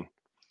dysfunction.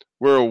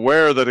 We're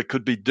aware that it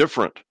could be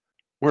different.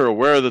 We're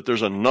aware that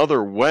there's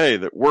another way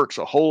that works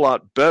a whole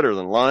lot better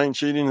than lying,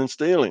 cheating, and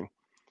stealing.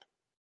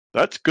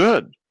 That's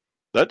good.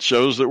 That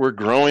shows that we're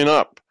growing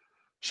up.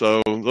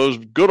 So those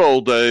good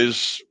old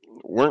days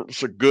weren't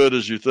so good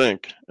as you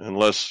think,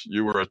 unless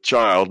you were a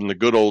child. And the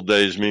good old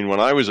days mean when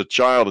I was a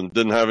child and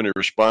didn't have any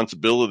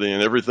responsibility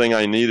and everything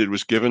I needed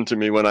was given to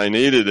me when I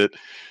needed it.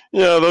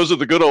 Those are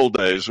the good old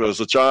days as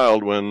a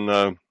child when,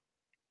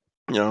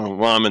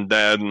 mom and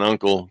dad and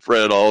Uncle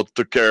Fred all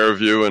took care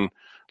of you and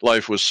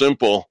life was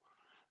simple.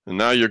 And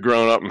now you're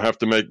grown up and have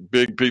to make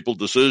big people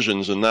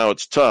decisions and now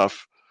it's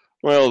tough.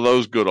 Well,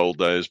 those good old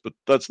days, but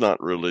that's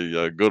not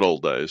really good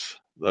old days.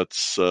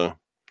 That's,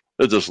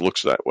 it just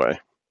looks that way.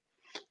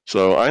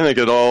 So I think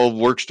it all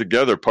works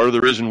together. Part of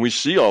the reason we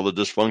see all the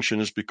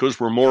dysfunction is because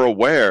we're more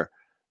aware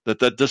that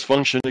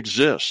dysfunction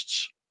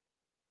exists.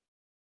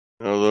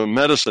 The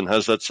medicine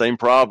has that same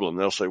problem.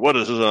 They'll say, what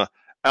is this, an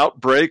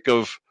outbreak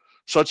of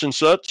such and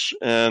such?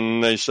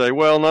 And they say,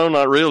 well, no,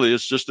 not really.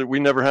 It's just that we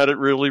never had it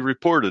really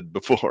reported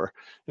before.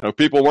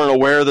 People weren't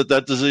aware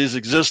that disease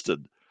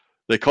existed.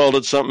 They called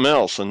it something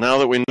else. And now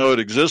that we know it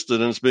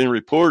existed and it's being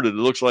reported, it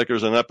looks like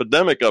there's an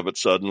epidemic of it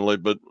suddenly,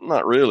 but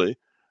not really.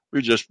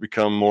 We just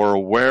become more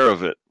aware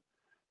of it.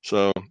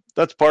 So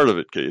that's part of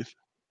it, Keith.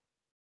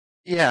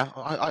 Yeah,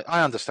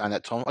 I understand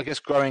that, Tom. I guess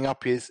growing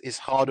up is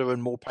harder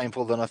and more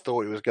painful than I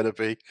thought it was going to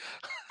be.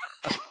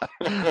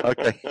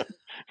 Okay.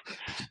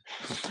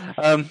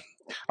 I'm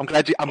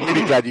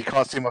really glad you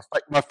can't see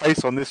my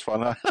face on this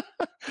one.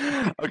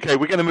 Okay,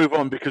 we're going to move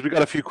on because we've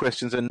got a few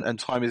questions and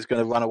time is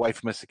going to run away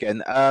from us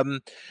again.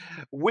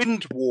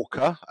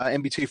 Windwalker,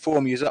 MBT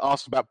forum user,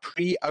 asked about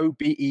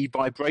pre-OBE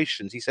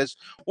vibrations. He says,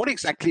 what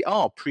exactly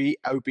are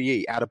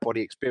pre-OBE,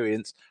 out-of-body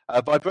experience,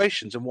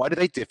 vibrations, and why do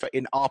they differ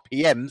in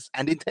RPMs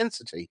and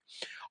intensity?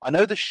 I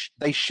know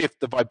they shift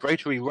the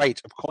vibratory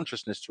rate of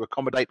consciousness to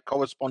accommodate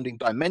corresponding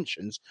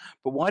dimensions,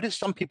 but why do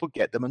some people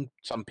get them and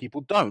some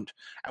people don't?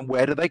 And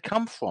where do they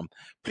come from?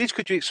 Please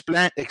could you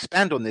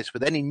expand on this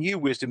with any new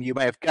wisdom you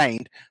may have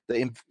gained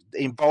that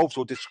involves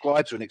or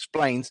describes and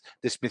explains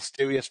this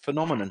mysterious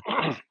phenomenon?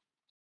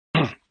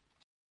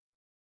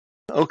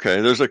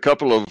 Okay, there's a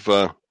couple of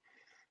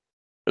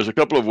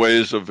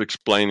ways of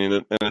explaining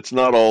it, and it's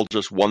not all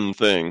just one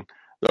thing.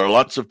 There are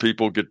lots of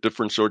people get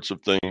different sorts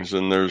of things,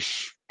 and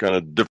there's kind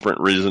of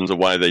different reasons of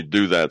why they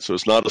do that. So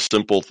it's not a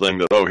simple thing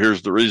that,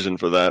 here's the reason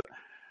for that.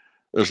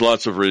 There's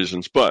lots of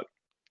reasons, but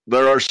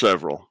there are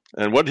several.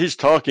 And what he's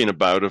talking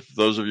about, if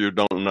those of you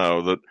don't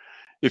know, that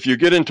if you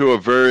get into a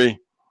very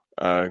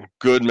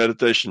good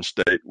meditation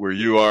state where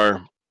you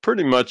are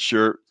pretty much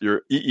your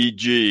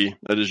EEG,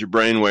 that is your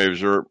brain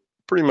waves, are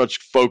pretty much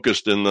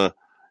focused in the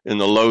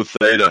low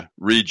theta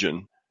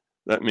region.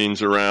 That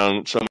means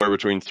around somewhere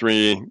between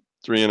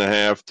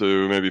 3.5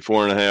 to maybe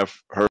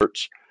 4.5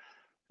 hertz.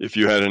 If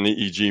you had an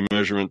EEG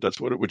measurement, that's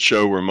what it would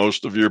show where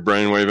most of your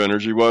brainwave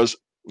energy was.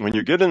 When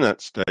you get in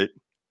that state,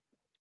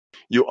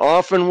 you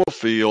often will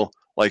feel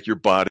like your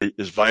body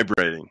is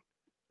vibrating.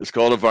 It's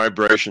called a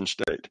vibration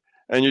state.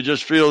 And you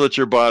just feel that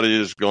your body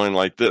is going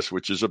like this,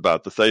 which is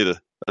about the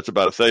theta. That's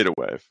about a theta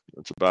wave.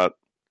 That's about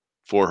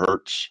 4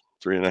 hertz,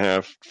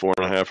 3.5,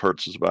 4.5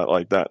 hertz is about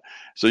like that.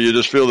 So you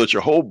just feel that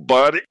your whole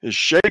body is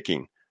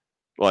shaking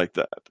like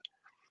that.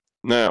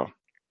 Now,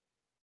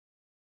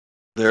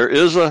 there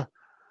is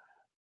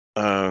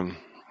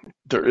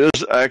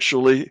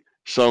actually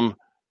some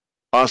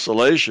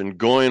oscillation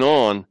going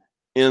on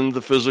in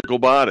the physical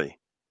body.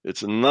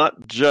 It's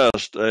not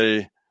just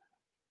a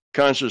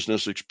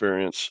consciousness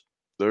experience.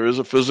 There is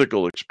a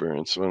physical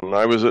experience. When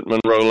I was at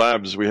Monroe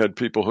Labs, we had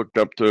people hooked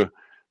up to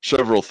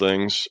several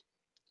things.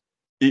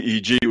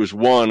 EEG was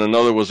one.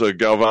 Another was a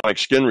galvanic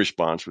skin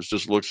response, which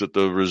just looks at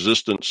the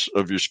resistance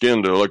of your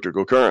skin to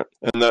electrical current.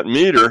 And that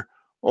meter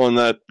on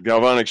that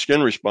galvanic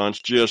skin response,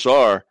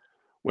 GSR,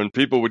 when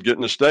people would get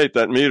in a state,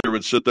 that meter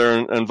would sit there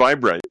and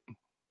vibrate.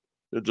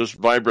 It'd just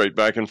vibrate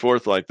back and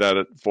forth like that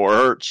at 4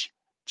 hertz,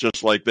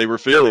 just like they were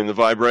feeling the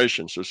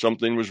vibration. So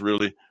something was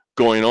really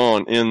going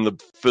on in the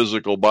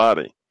physical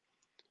body.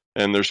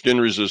 And their skin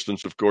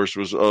resistance, of course,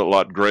 was a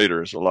lot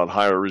greater. It's a lot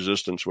higher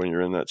resistance when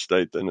you're in that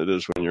state than it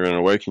is when you're in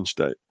a waking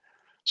state.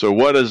 So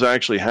what is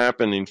actually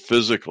happening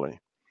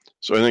physically?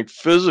 So I think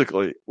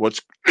physically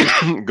what's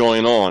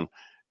going on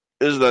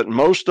is that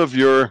most of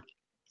your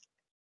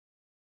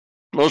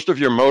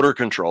motor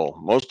control,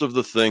 most of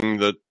the thing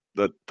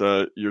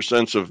that your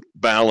sense of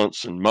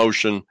balance and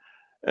motion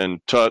and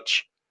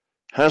touch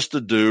has to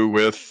do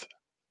with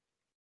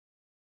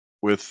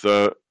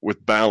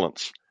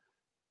balance.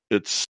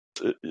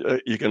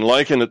 You can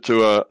liken it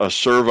to a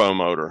servo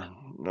motor.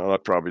 Now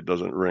that probably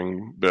doesn't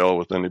ring bell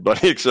with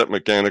anybody except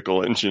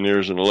mechanical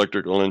engineers and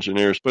electrical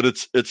engineers, but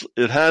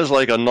it has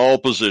like a null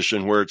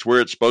position where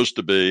it's supposed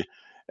to be,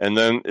 and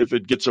then if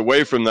it gets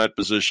away from that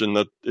position,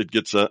 that it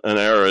gets an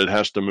error, it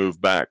has to move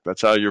back.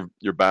 That's how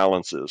your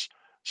balance is.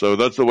 So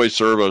that's the way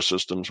servo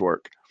systems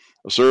work.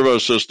 A servo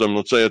system,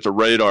 let's say it's a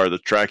radar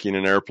that's tracking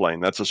an airplane.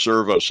 That's a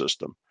servo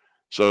system.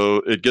 So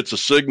it gets a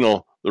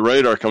signal, the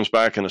radar comes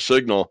back in a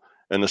signal,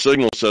 and the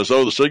signal says,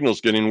 oh, the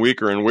signal's getting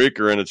weaker and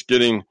weaker, and it's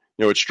getting,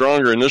 it's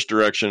stronger in this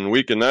direction and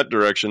weak in that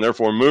direction,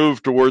 therefore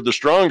move toward the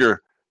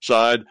stronger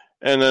side,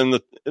 and then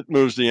it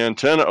moves the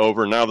antenna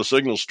over, now the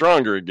signal's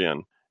stronger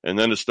again. And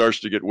then it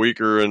starts to get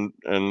weaker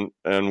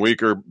and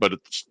weaker, but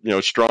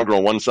it's stronger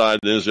on one side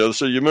than the other,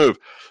 so you move.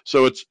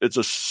 So it's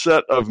a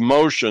set of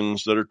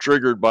motions that are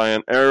triggered by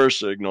an error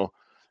signal,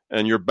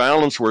 and your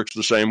balance works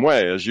the same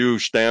way. As you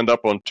stand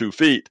up on 2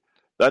 feet,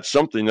 that's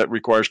something that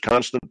requires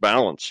constant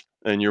balance,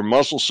 and your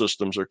muscle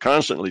systems are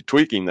constantly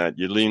tweaking that.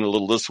 You lean a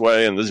little this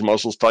way, and these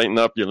muscles tighten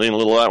up. You lean a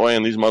little that way,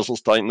 and these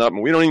muscles tighten up,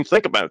 and we don't even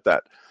think about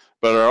that.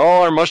 But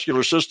all our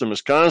muscular system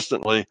is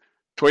constantly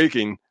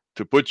tweaking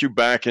to put you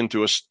back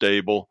into a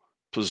stable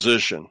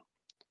position,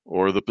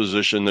 or the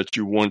position that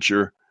you want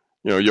you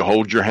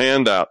hold your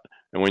hand out.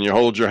 And when you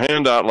hold your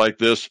hand out like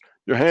this,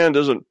 your hand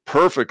isn't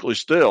perfectly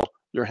still.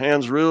 Your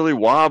hand's really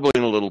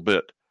wobbling a little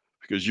bit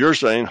because you're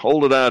saying,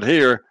 hold it out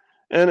here,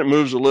 and it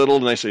moves a little,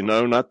 and they say,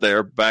 no, not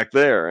there, back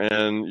there.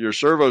 And your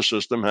servo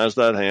system has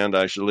that hand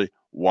actually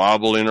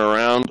wobbling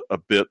around a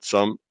bit,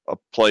 a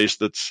place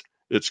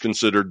it's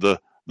considered the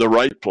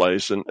right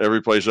place, and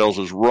every place else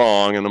is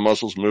wrong, and the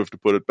muscles move to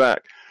put it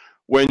back.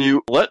 When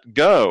you let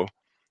go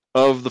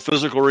of the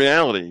physical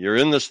reality, you're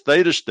in this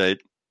theta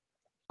state,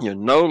 you're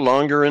no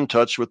longer in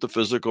touch with the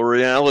physical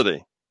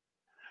reality.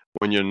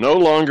 When you're no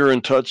longer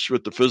in touch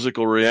with the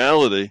physical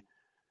reality,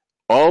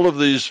 all of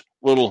these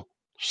little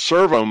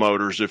servo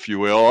motors, if you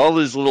will, all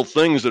these little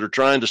things that are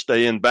trying to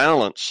stay in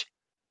balance,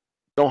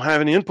 don't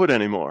have any input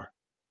anymore.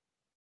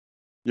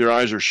 Your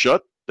eyes are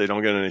shut, they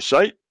don't get any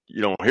sight,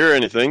 you don't hear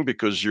anything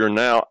because you're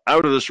now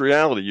out of this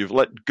reality. You've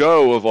let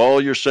go of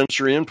all your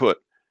sensory input.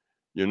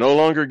 You're no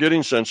longer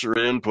getting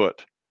sensory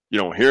input. You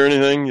don't hear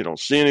anything, you don't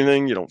see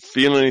anything, you don't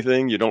feel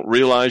anything, you don't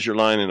realize you're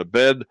lying in a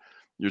bed.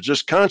 You're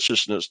just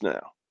consciousness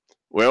now.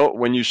 Well,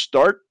 when you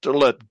start to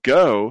let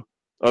go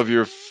of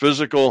your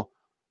physical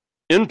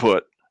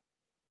input,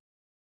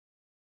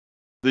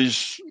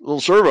 these little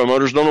servo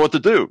motors don't know what to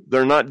do.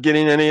 They're not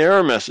getting any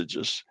error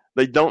messages.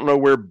 They don't know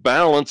where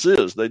balance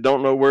is. They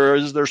don't know where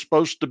they're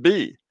supposed to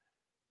be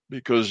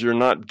because you're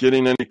not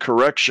getting any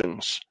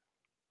corrections,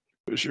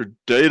 because your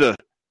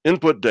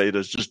input data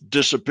has just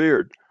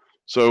disappeared.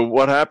 So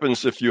what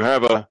happens if you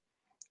have a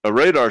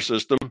radar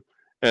system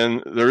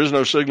and there is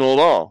no signal at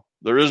all?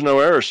 There is no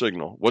error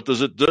signal. What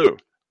does it do?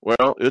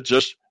 Well, it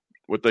just,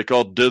 what they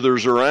call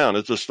dithers around.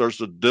 It just starts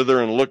to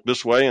dither and look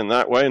this way and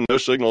that way, and no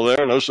signal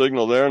there, no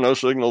signal there, no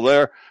signal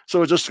there.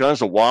 So it just kind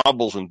of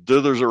wobbles and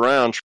dithers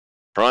around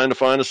trying to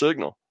find a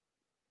signal.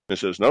 It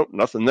says, nope,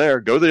 nothing there,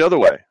 go the other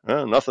way.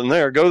 Nothing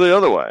there, go the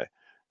other way.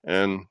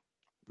 And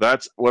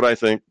that's what I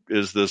think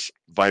is this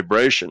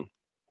vibration.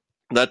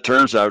 That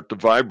turns out to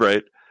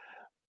vibrate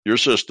your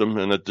system,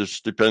 and it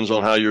just depends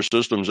on how your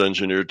system's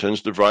engineered. It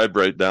tends to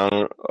vibrate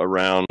down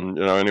around,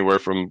 anywhere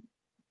from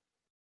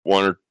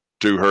 1 or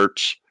 2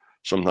 hertz.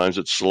 Sometimes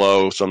it's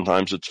slow,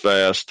 sometimes it's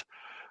fast,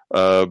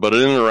 but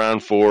in and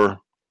around 4,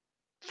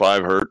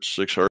 5 hertz,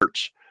 6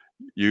 hertz,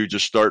 you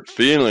just start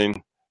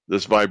feeling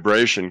this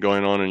vibration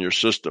going on in your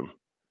system.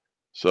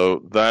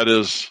 So that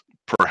is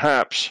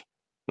perhaps,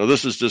 now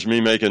this is just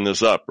me making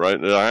this up,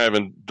 right? I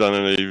haven't done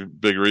any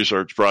big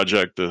research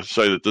project to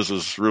say that this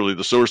is really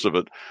the source of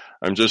it.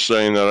 I'm just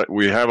saying that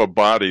we have a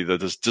body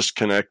that is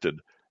disconnected,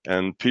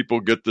 and people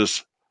get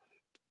this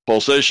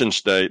pulsation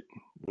state.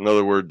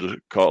 Another word to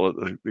call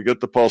it, they get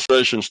the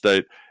pulsation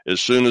state as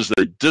soon as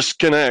they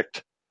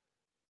disconnect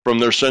from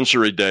their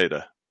sensory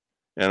data.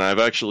 And I've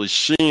actually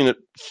seen it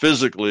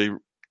physically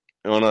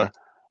on a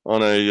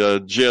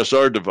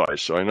GSR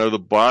device. So I know the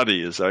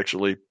body is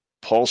actually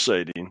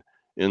pulsating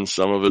in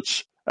some of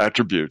its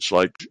attributes,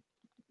 like,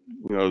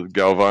 the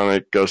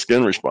galvanic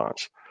skin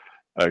response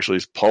actually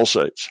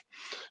pulsates.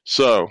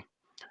 So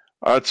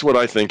that's what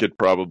I think it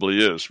probably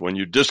is. When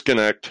you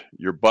disconnect,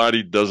 your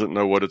body doesn't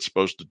know what it's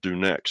supposed to do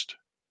next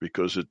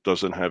because it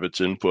doesn't have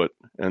its input,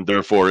 and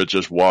therefore it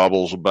just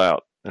wobbles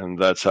about. And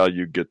that's how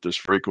you get this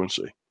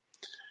frequency.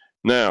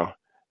 Now,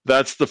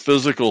 that's the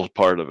physical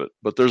part of it,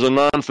 but there's a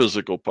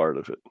non-physical part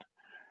of it.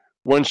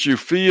 Once you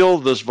feel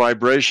this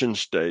vibration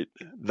state,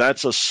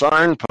 that's a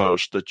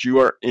signpost that you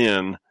are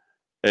in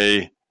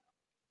a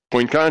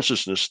point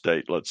consciousness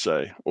state, let's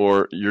say,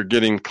 or you're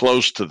getting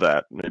close to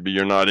that. Maybe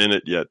you're not in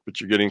it yet, but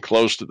you're getting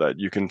close to that.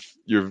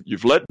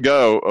 You've let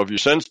go of your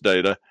sense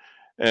data,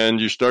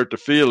 and you start to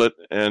feel it,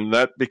 and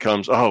that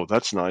becomes, oh,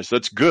 that's nice,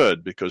 that's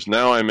good, because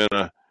now I'm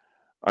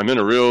in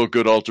a real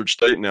good altered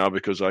state now,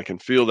 because I can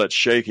feel that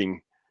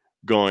shaking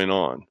going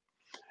on.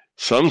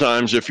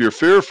 Sometimes if you're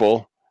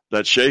fearful,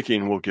 that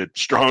shaking will get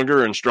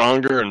stronger and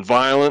stronger and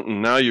violent,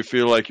 and now you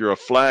feel like you're a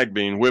flag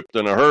being whipped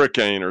in a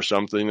hurricane or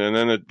something, and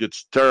then it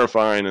gets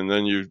terrifying, and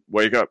then you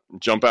wake up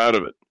and jump out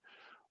of it.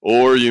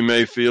 Or you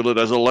may feel it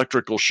as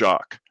electrical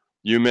shock.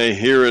 You may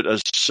hear it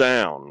as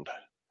sound.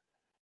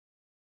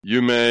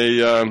 You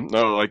may,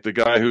 like the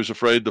guy who's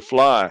afraid to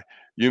fly,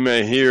 you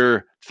may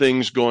hear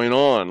things going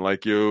on,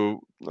 like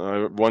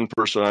one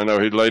person I know,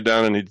 he'd lay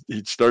down and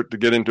he'd start to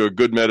get into a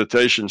good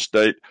meditation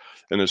state,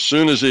 and as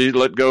soon as he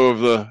let go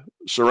of the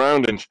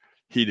surroundings,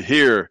 he'd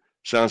hear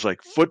sounds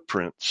like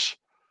footprints,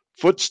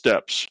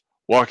 footsteps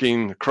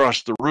walking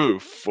across the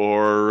roof,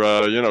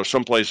 or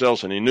someplace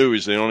else, and he knew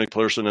he's the only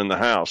person in the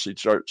house. He'd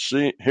start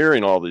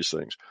hearing all these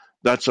things.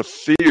 That's a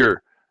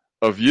fear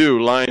of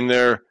you lying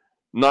there,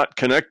 not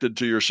connected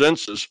to your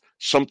senses.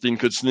 Something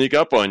could sneak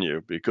up on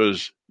you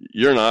because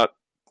you're not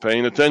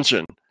paying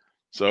attention.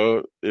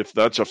 So if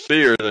that's a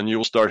fear, then you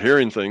will start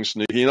hearing things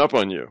sneaking up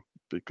on you,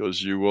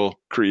 because you will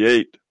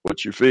create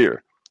what you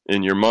fear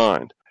in your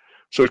mind.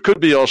 So it could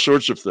be all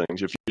sorts of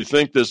things. If you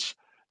think this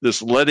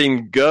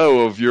letting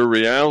go of your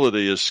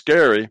reality is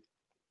scary,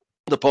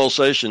 the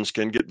pulsations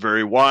can get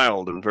very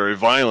wild and very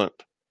violent.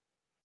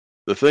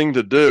 The thing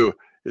to do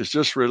is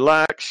just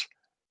relax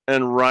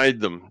and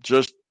ride them.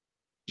 Just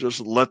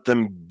let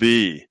them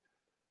be.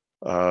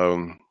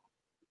 Be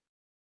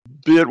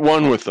at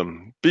one with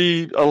them.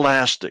 Be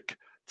elastic.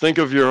 Think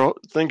of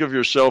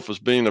yourself as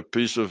being a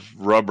piece of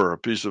rubber, a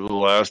piece of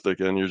elastic,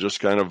 and you're just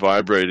kind of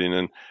vibrating,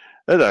 and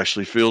it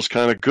actually feels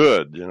kind of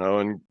good,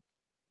 and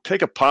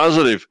take a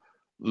positive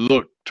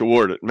look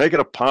toward it. Make it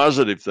a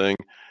positive thing,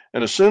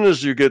 and as soon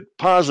as you get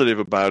positive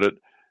about it,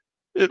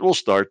 it will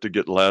start to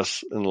get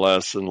less and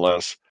less and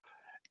less,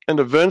 and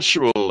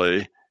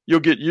eventually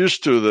you'll get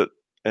used to it,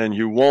 and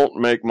you won't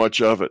make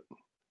much of it.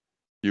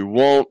 You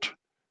won't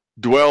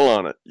dwell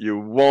on it. You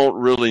won't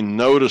really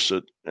notice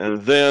it,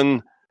 and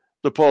then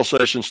the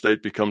pulsation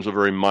state becomes a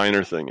very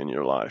minor thing in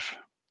your life.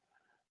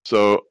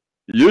 So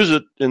use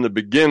it in the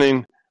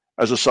beginning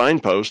as a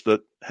signpost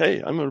that,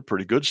 hey, I'm in a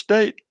pretty good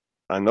state.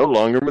 I no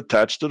longer am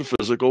attached to the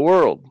physical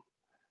world.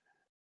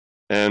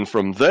 And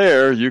from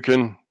there, you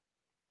can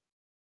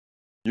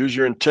use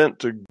your intent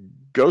to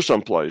go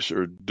someplace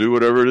or do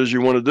whatever it is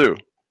you want to do.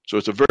 So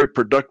it's a very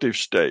productive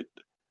state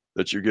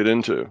that you get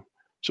into.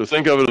 So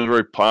think of it as a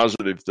very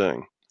positive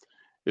thing.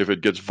 If it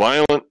gets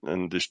violent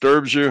and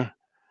disturbs you,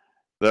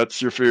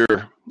 that's your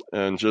fear,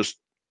 and just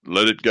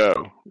let it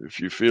go. If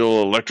you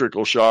feel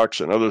electrical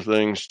shocks and other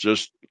things,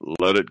 just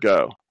let it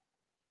go.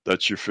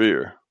 That's your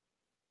fear.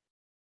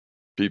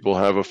 People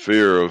have a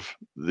fear of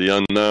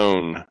the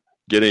unknown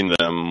getting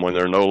them when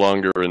they're no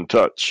longer in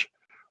touch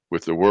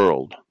with the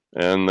world.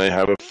 And they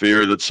have a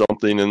fear that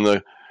something in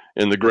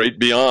the great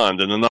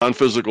beyond, in the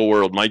non-physical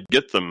world, might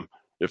get them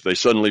if they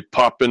suddenly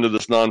pop into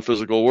this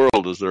non-physical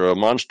world. Is there a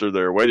monster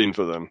there waiting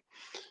for them?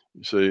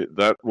 You see,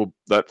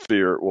 that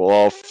fear will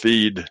all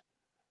feed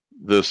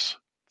this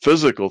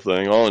physical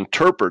thing, all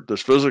interpret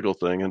this physical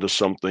thing into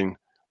something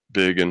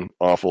big and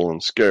awful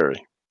and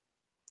scary.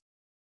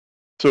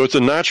 So it's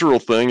a natural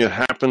thing. It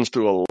happens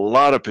to a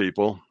lot of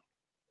people.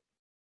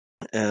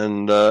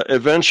 And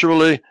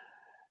eventually,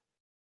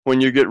 when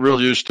you get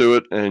real used to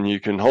it and you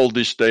can hold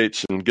these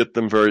states and get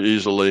them very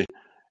easily,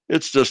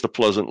 it's just a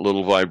pleasant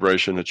little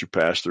vibration that you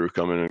pass through,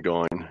 coming and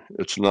going.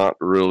 It's not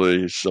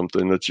really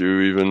something that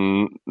you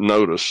even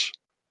notice.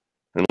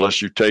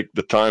 Unless you take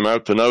the time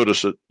out to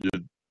notice it, you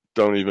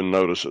don't even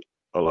notice it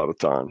a lot of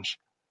times.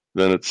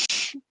 Then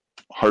it's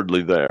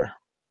hardly there.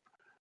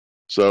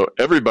 So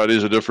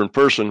everybody's a different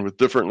person with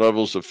different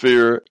levels of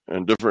fear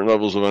and different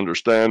levels of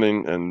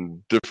understanding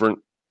and different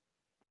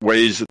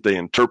ways that they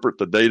interpret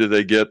the data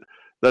they get.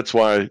 That's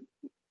why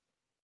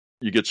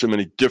you get so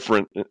many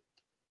different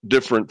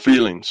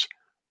feelings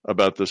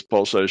about this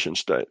pulsation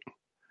state.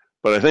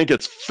 But I think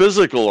its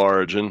physical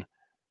origin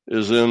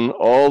is in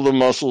all the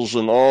muscles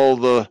and all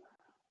the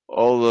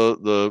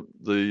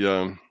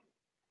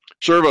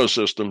servo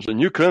systems, and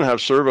you can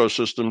have servo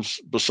systems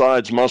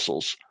besides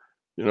muscles.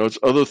 You know, it's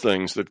other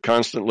things that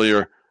constantly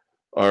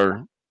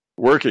are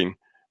working,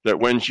 that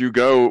when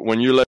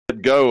you let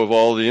go of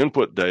all the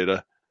input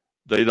data,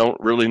 they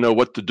don't really know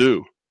what to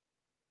do.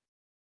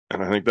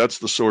 And I think that's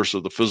the source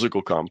of the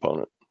physical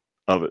component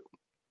of it.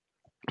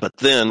 But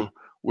then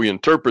we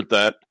interpret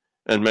that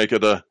and make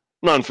it a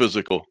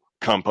non-physical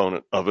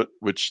component of it,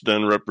 which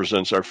then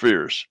represents our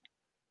fears.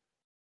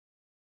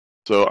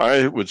 So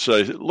I would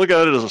say, look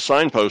at it as a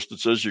signpost that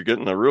says you're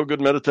getting a real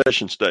good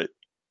meditation state.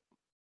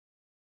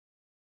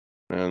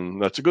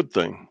 And that's a good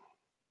thing.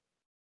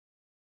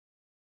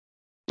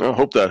 I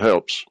hope that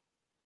helps.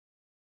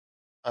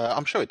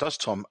 I'm sure it does,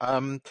 Tom.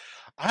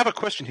 I have a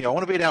question here. I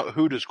want to read out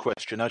Huda's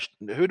question.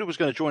 Huda was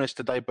going to join us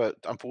today, but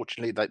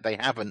unfortunately they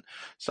haven't.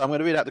 So I'm going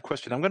to read out the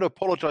question. I'm going to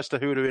apologize to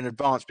Huda in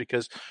advance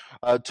because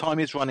time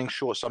is running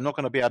short, so I'm not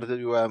going to be able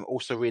to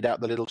also read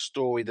out the little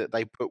story that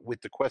they put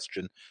with the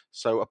question.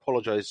 So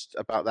apologize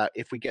about that.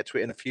 If we get to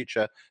it in the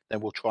future,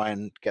 then we'll try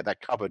and get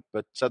that covered.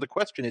 But so the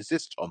question is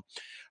this, Tom.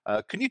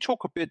 Can you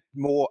talk a bit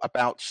more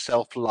about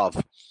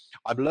self-love?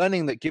 I'm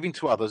learning that giving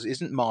to others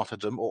isn't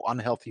martyrdom or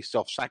unhealthy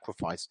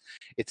self-sacrifice.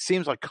 It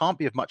seems I can't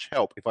be of much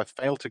help if I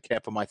fail to care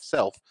for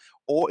myself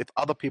or if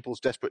other people's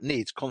desperate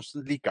needs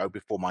constantly go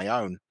before my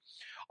own.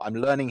 I'm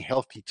learning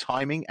healthy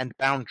timing and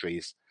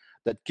boundaries,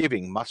 that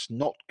giving must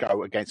not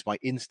go against my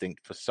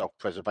instinct for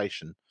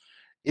self-preservation.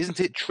 Isn't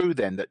it true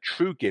then that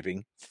true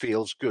giving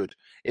feels good?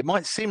 It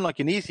might seem like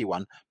an easy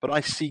one, but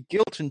I see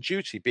guilt and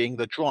duty being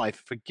the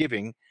drive for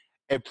giving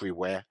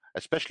everywhere,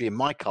 especially in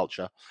my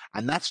culture,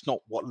 and that's not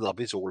what love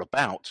is all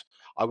about.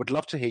 I would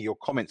love to hear your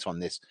comments on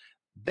this.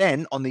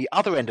 Then, on the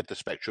other end of the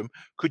spectrum,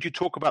 could you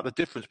talk about the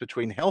difference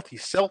between healthy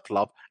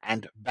self-love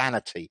and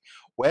vanity?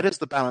 Where does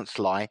the balance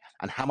lie,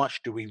 and how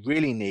much do we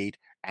really need,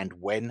 and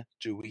when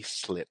do we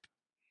slip?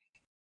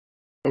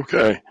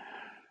 Okay.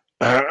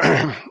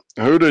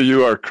 Huda,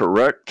 you are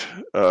correct.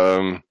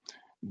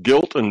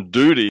 Guilt and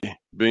duty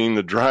being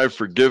the drive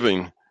for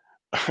giving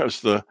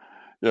is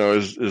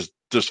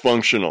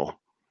dysfunctional.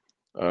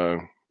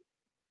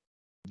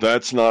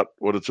 That's not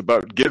what it's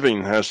about.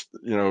 Giving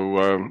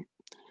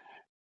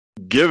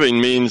giving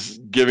means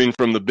giving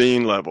from the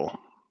being level.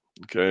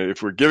 Okay,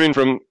 if we're giving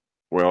from,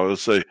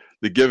 let's say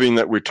the giving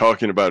that we're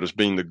talking about is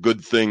being the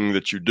good thing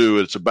that you do,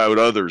 it's about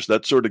others.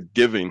 That sort of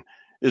giving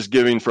is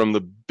giving from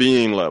the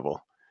being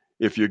level.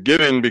 If you're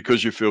giving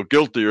because you feel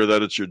guilty or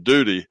that it's your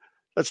duty,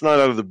 that's not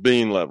out of the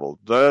being level.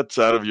 That's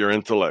out of your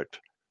intellect.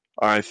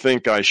 I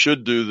think I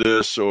should do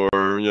this, or,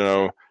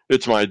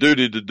 it's my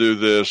duty to do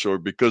this, or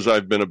because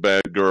I've been a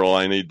bad girl,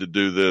 I need to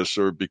do this,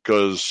 or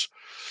because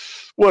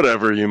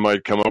whatever you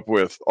might come up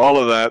with. All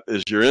of that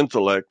is your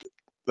intellect.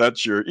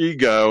 That's your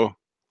ego.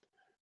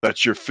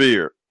 That's your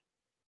fear.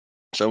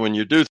 So when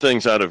you do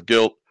things out of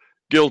guilt,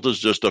 guilt is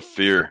just a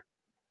fear.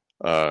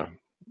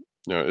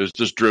 It's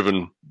just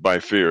driven by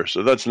fear.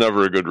 So that's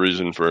never a good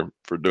reason for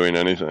doing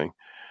anything.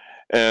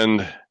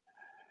 And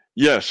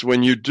yes,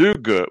 when you do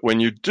good, when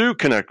you do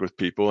connect with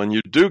people and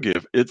you do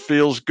give, it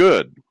feels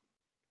good.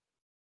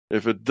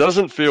 If it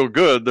doesn't feel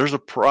good, there's a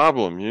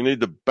problem. You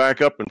need to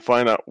back up and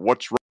find out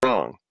what's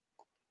wrong.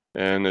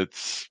 And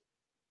it's,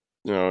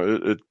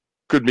 it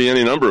could be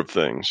any number of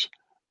things,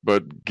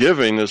 but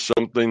giving is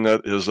something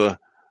that is a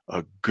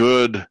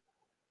good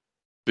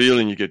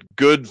feeling. You get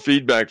good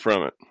feedback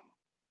from it.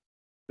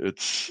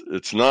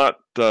 It's not,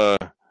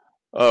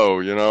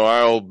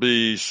 I'll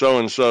be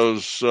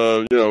so-and-so's,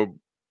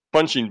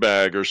 punching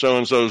bag or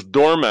so-and-so's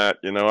doormat,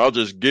 I'll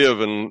just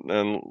give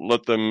and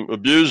let them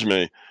abuse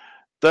me.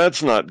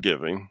 That's not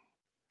giving.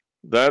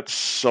 That's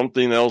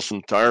something else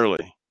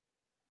entirely.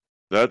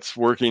 That's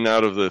working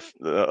out of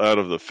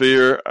the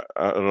fear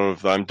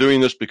of I'm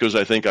doing this because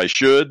I think I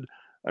should.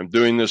 I'm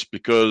doing this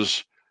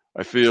because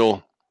I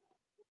feel,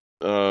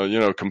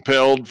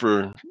 compelled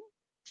for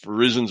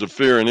reasons of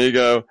fear and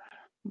ego.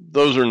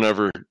 Those are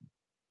never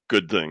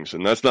good things,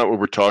 and that's not what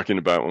we're talking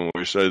about when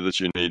we say that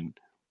you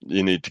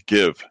need to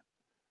give.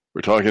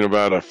 We're talking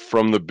about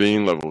from the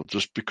being level,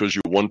 just because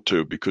you want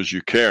to, because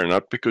you care,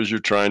 not because you're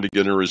trying to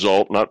get a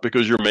result, not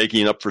because you're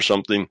making up for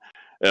something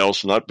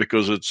else, not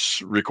because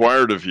it's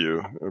required of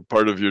you or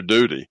part of your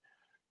duty.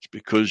 It's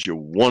because you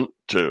want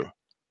to,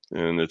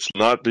 and it's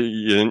not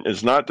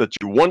that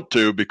you want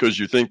to because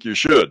you think you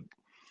should.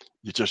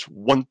 You just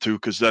want to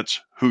because that's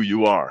who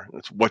you are.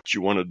 That's what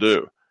you want to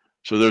do.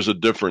 So there's a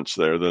difference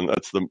there. Then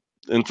that's the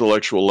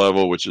intellectual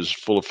level, which is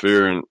full of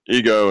fear and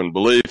ego and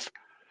belief.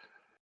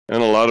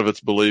 And a lot of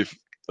it's belief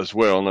as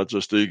well, not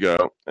just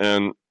ego.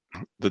 And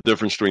the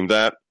difference between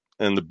that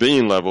and the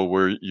being level,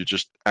 where you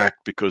just act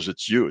because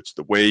it's you. It's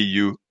the way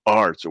you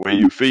are. It's the way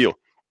you feel.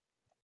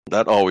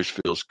 That always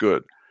feels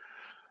good.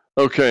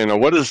 Okay, now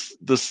what is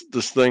this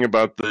thing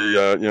about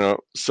the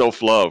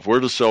self-love? Where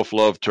does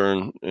self-love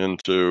turn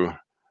into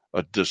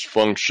a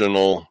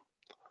dysfunctional,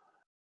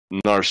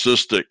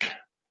 narcissistic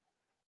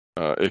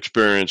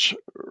experience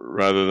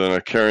rather than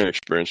a caring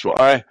experience? Well,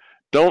 I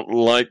don't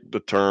like the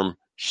term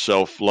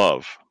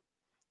self-love.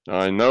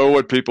 I know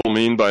what people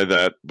mean by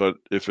that, but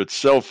if it's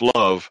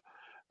self-love,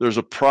 there's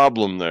a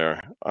problem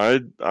there.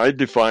 I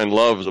define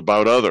love as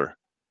about other.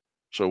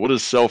 So what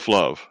is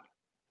self-love?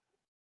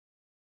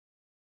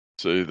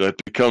 See,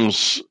 that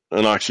becomes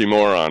an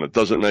oxymoron. It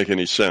doesn't make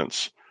any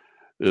sense.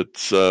 It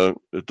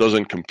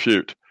doesn't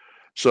compute.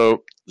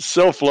 So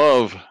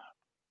self-love,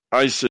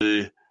 I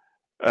see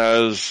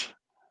as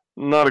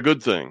not a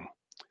good thing.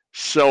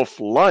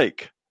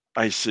 Self-like,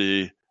 I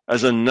see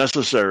as a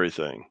necessary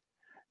thing.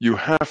 You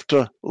have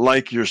to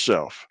like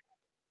yourself.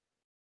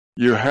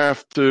 You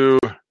have to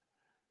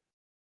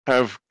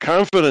have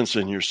confidence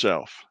in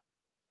yourself.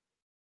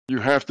 You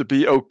have to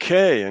be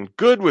okay and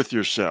good with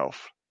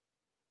yourself.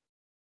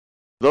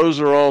 Those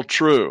are all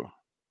true.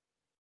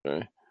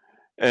 Okay?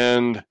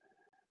 And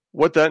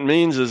what that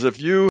means is if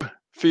you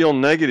feel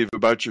negative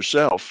about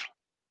yourself,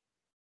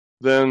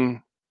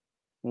 then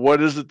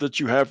what is it that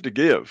you have to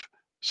give?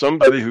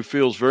 Somebody who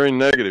feels very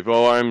negative,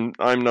 oh, I'm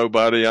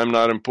nobody, I'm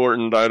not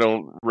important, I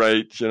don't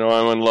rate,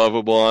 I'm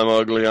unlovable, I'm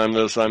ugly, I'm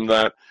this, I'm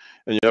that,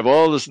 and you have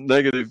all this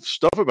negative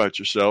stuff about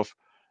yourself,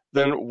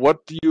 then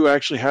what do you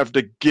actually have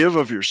to give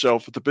of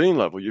yourself at the being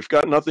level? You've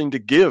got nothing to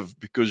give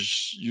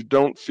because you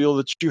don't feel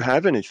that you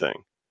have anything.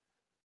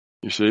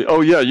 You see, oh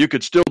yeah, you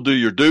could still do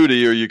your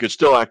duty or you could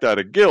still act out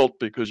of guilt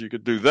because you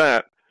could do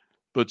that,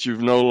 but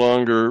you've no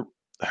longer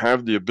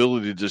have the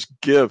ability to just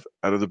give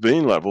out of the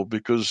being level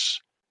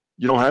because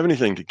you don't have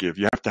anything to give.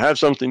 You have to have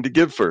something to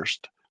give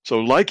first. So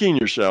liking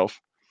yourself,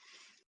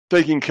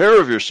 taking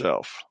care of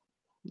yourself,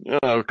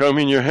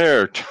 combing your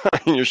hair,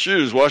 tying your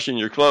shoes, washing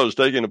your clothes,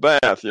 taking a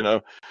bath,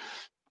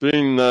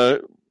 being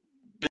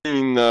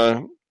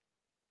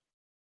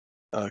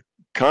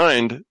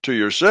kind to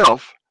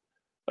yourself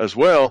as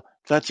well,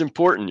 that's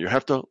important. You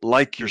have to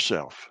like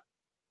yourself.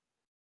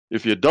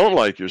 If you don't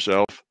like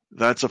yourself,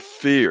 that's a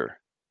fear.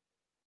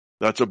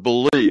 That's a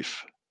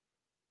belief.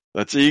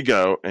 That's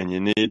ego, and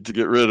you need to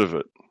get rid of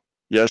it.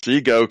 Yes,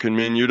 ego can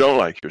mean you don't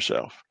like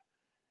yourself.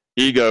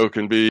 Ego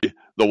can be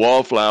the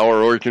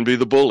wallflower or it can be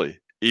the bully.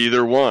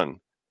 Either one.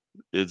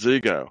 It's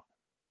ego.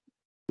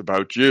 It's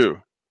about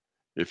you.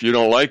 If you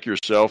don't like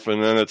yourself,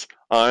 and then it's,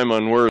 I'm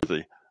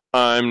unworthy.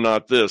 I'm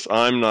not this.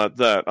 I'm not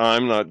that.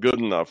 I'm not good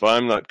enough.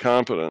 I'm not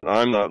competent.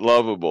 I'm not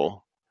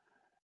lovable.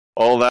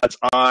 All that's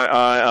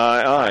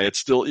I. It's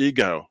still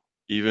ego,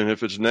 even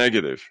if it's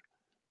negative.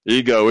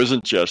 Ego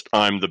isn't just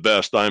I'm the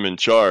best, I'm in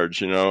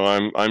charge,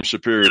 I'm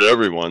superior to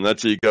everyone.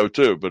 That's ego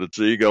too, but it's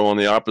ego on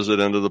the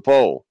opposite end of the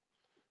pole.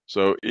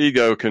 So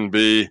ego can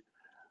be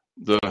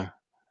those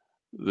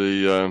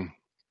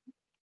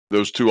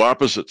two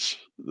opposites,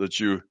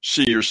 that you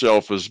see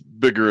yourself as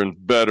bigger and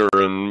better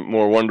and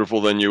more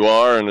wonderful than you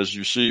are, and as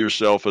you see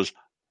yourself as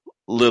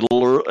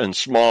littler and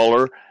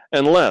smaller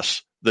and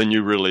less than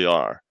you really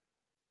are.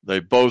 They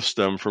both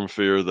stem from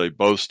fear. They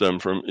both stem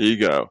from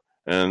ego.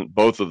 And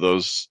both of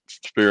those,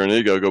 fear and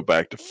ego, go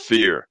back to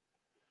fear.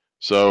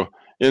 So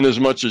in as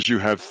much as you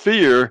have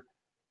fear,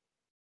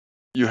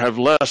 you have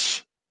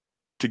less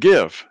to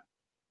give.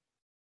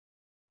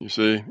 You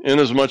see, in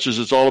as much as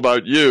it's all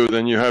about you,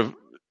 then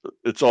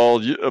it's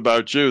all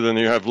about you, then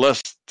you have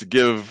less to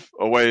give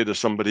away to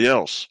somebody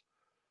else.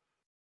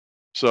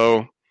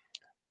 So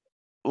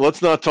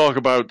let's not talk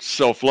about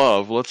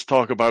self-love. Let's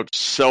talk about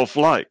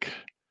self-like,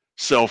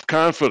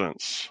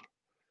 self-confidence,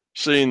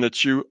 seeing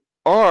that you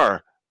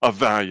are a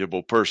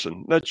valuable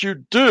person, that you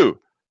do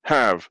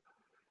have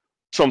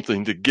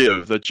something to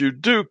give, that you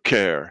do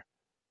care,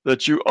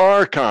 that you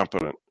are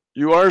competent,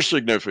 you are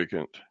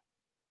significant,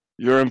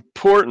 you're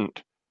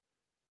important,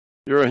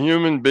 you're a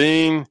human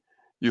being,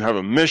 you have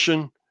a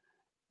mission,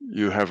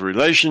 you have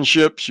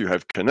relationships, you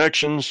have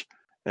connections,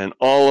 and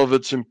all of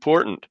it's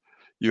important.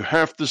 You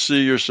have to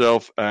see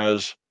yourself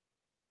as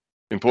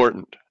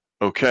important.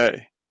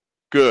 Okay,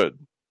 good.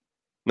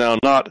 Now,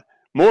 not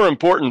more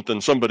important than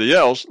somebody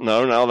else.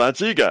 No, now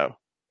that's ego.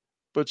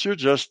 But you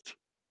just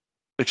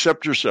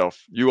accept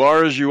yourself. You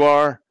are as you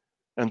are,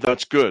 and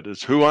that's good.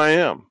 It's who I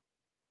am.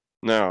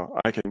 Now,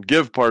 I can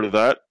give part of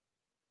that.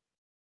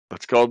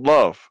 That's called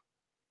love.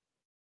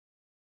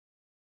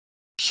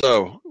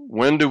 So,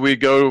 when do we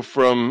go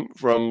from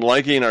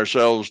liking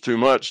ourselves too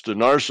much to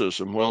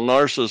narcissism? Well,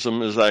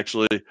 narcissism is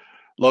actually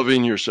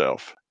loving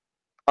yourself.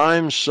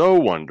 I'm so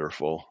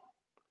wonderful.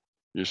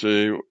 You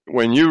see,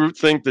 when you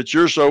think that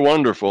you're so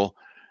wonderful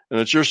and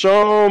that you're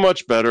so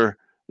much better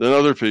than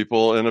other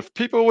people, and if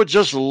people would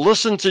just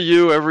listen to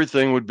you,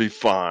 everything would be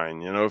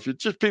fine.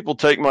 If people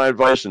take my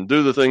advice and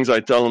do the things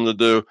I tell them to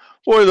do,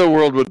 boy, the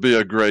world would be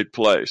a great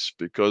place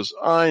because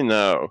I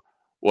know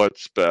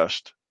what's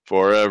best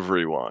for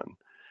everyone.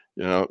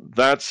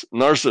 That's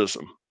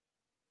narcissism.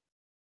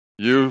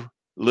 You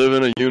live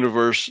in a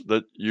universe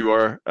that you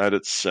are at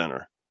its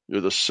center.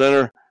 You're the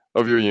center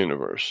of your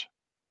universe.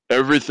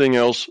 Everything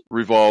else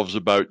revolves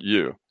about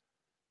you.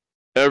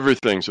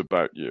 Everything's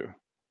about you.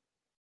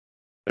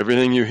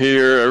 Everything you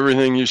hear,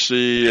 everything you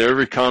see,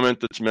 every comment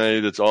that's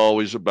made, it's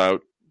always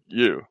about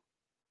you.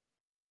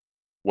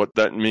 What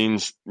that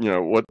means,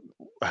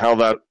 how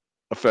that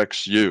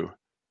affects you.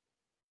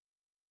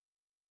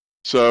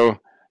 So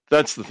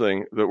that's the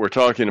thing that we're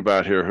talking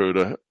about here,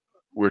 Huda.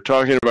 We're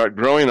talking about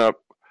growing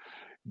up,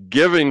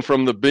 giving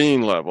from the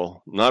being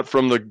level, not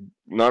from the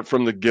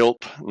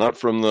guilt, not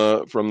from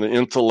the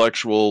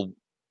intellectual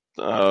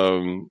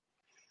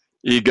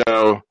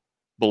ego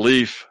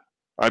belief.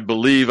 I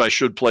believe I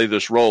should play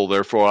this role,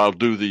 therefore I'll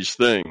do these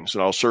things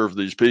and I'll serve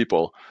these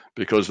people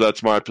because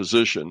that's my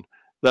position.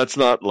 That's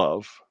not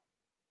love.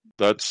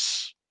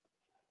 That's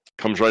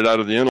comes right out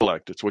of the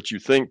intellect. It's what you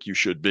think you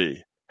should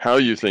be, how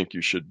you think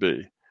you should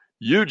be.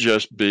 You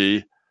just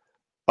be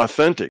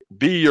authentic.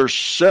 Be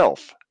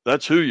yourself.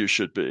 That's who you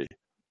should be.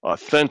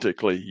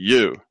 Authentically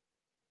you.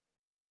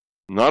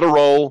 Not a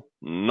role,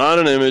 not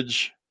an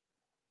image.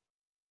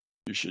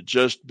 You should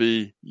just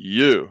be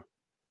you.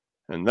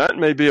 And that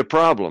may be a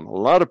problem. A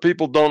lot of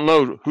people don't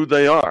know who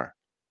they are.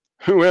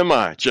 Who am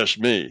I? Just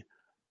me.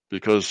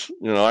 Because,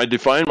 I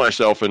define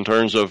myself in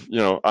terms of,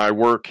 I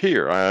work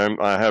here.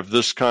 I have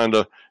this kind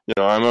of,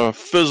 I'm a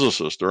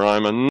physicist, or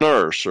I'm a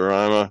nurse, or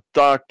I'm a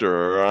doctor,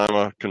 or I'm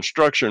a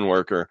construction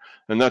worker.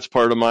 And that's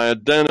part of my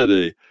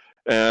identity.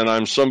 And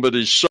I'm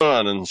somebody's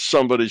son and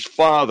somebody's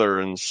father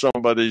and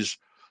somebody's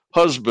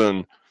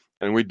husband.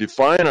 And we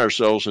define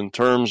ourselves in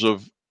terms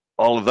of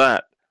all of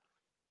that.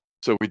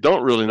 So we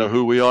don't really know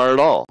who we are at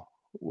all.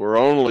 We're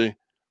only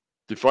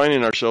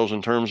defining ourselves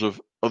in terms of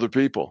other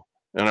people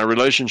and our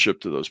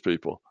relationship to those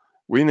people.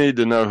 We need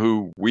to know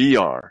who we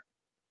are.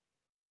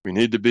 We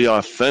need to be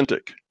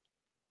authentic.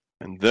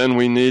 And then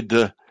we need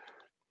to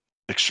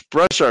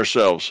express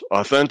ourselves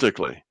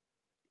authentically.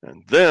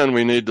 And then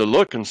we need to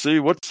look and see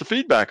what's the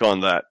feedback on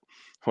that.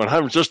 When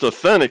I'm just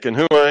authentic in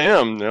who I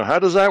am, how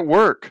does that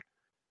work?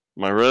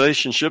 My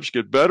relationships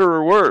get better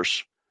or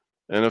worse?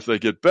 And if they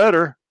get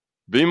better,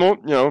 be more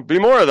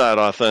of that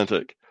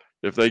authentic.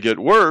 If they get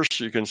worse,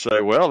 you can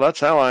say, well, that's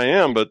how I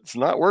am, but it's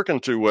not working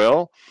too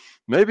well.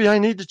 Maybe I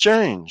need to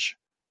change.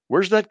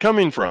 Where's that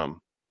coming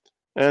from?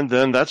 And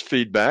then that's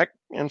feedback.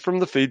 And from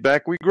the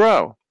feedback, we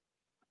grow.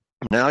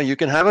 Now you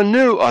can have a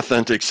new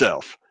authentic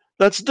self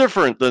that's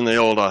different than the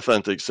old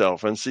authentic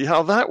self and see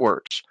how that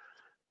works.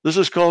 This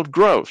is called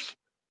growth.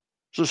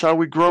 This is how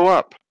we grow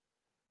up.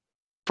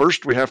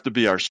 First, we have to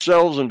be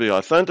ourselves and be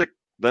authentic.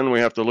 Then we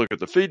have to look at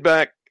the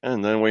feedback,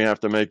 and then we have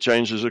to make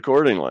changes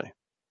accordingly.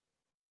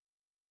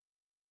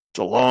 It's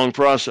a long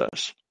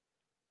process,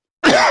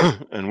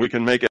 and we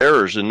can make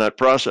errors in that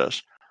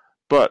process.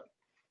 But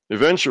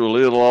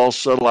eventually, it'll all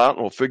settle out,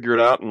 and we'll figure it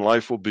out, and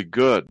life will be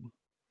good.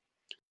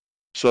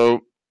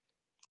 So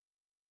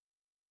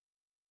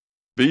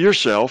be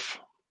yourself,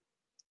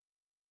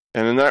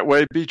 and in that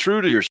way, be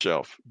true to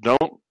yourself.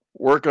 Don't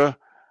work an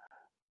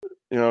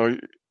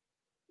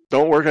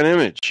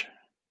image.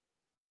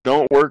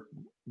 Don't work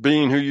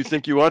being who you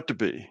think you ought to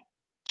be.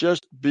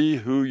 Just be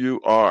who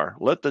you are.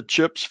 Let the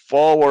chips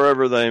fall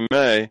wherever they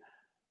may,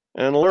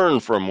 and learn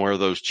from where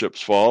those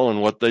chips fall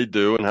and what they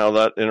do and how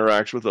that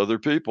interacts with other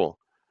people.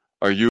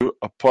 Are you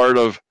a part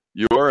of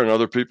your and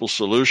other people's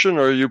solution,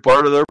 or are you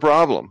part of their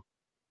problem?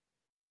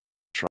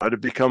 Try to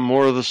become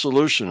more of the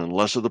solution and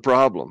less of the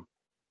problem.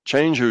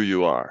 Change who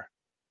you are.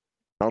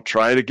 Now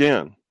try it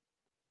again.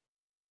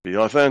 Be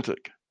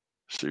authentic.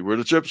 See where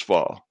the chips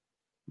fall.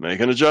 Make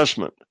an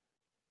adjustment.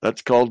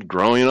 That's called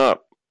growing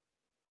up.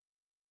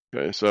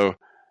 Okay, so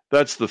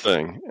that's the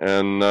thing.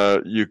 And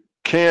you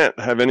can't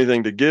have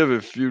anything to give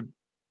if you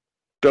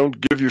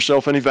don't give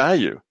yourself any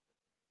value.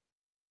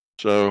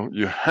 So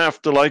you have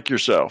to like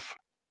yourself.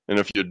 And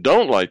if you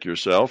don't like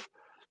yourself,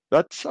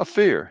 that's a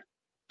fear.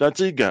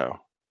 That's ego.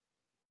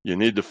 You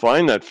need to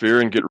find that fear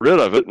and get rid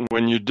of it. And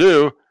when you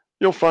do,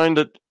 you'll find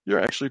that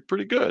you're actually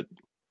pretty good.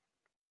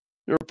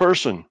 You're a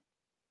person.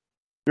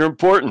 You're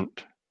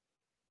important.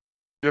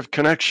 You have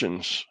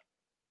connections.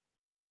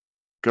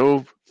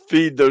 Go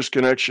feed those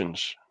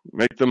connections.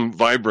 Make them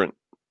vibrant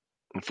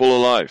and full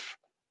of life.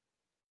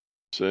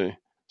 See?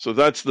 So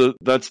that's the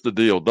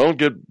deal. Don't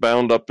get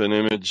bound up in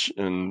image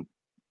and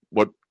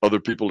what other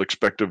people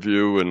expect of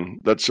you and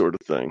that sort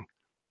of thing.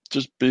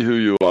 Just be who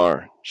you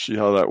are. See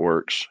how that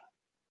works.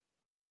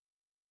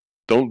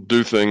 Don't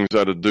do things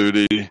out of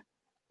duty.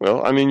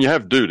 Well, I mean, you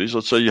have duties.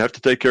 Let's say you have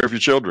to take care of your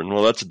children.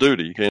 Well, that's a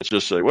duty. You can't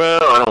just say,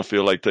 well, I don't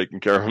feel like taking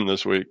care of them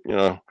this week.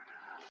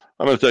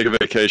 I'm going to take a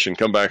vacation,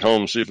 come back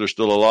home, see if they're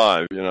still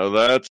alive.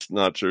 That's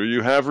not true.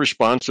 You have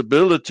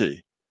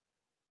responsibility.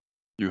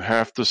 You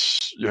have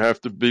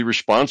to be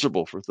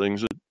responsible for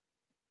things that,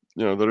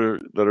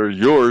 that are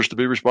yours to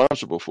be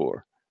responsible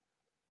for.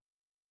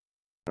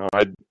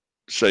 I'd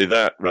say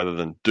that rather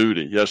than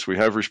duty. Yes, we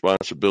have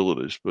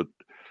responsibilities, but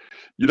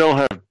you don't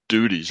have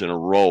duties in a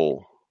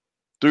role.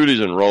 Duties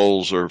and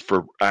roles are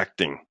for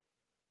acting.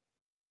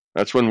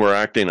 That's when we're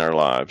acting our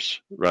lives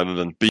rather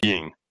than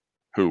being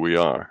who we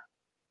are.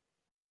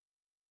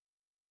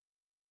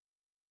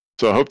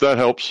 So I hope that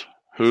helps,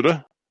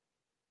 Huda.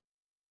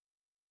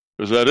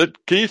 Is that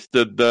it, Keith?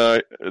 Did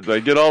I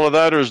get all of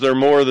that, or is there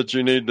more that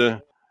you need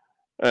to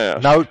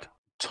ask? No,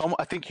 Tom,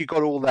 I think you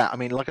got all that. I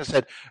mean, like I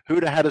said,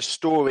 who'd have had a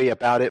story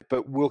about it,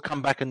 but we'll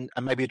come back and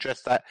maybe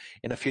address that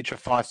in a future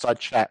fireside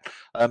chat.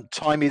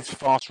 Time is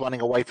fast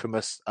running away from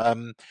us.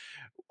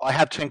 I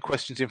have 10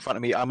 questions in front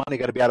of me. I'm only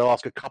going to be able to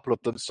ask a couple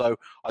of them, so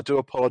I do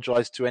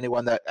apologize to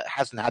anyone that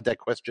hasn't had their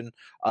question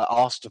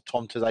asked of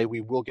Tom today. We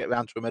will get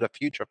around to him at a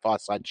future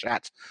fireside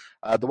chat.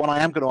 The one I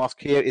am going to ask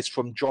here is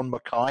from John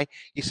Mackay.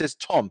 He says,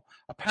 Tom,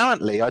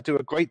 apparently I do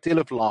a great deal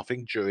of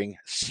laughing during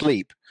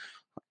sleep.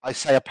 I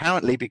say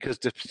apparently because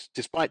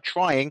despite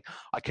trying,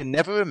 I can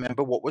never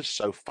remember what was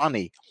so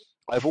funny.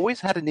 I've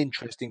always had an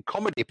interest in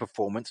comedy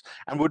performance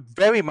and would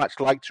very much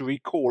like to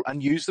recall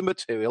and use the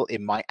material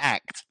in my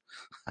act.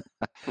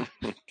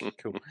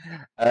 Cool.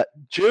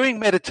 During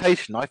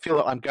meditation, I feel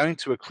that I'm going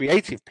to a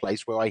creative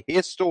place where I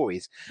hear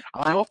stories,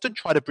 and I often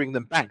try to bring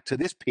them back to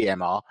this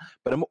PMR,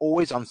 but I'm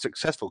always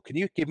unsuccessful. Can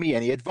you give me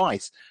any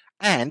advice?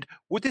 And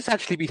would this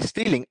actually be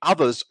stealing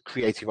others'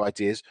 creative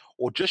ideas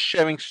or just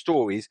sharing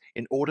stories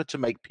in order to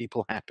make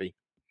people happy?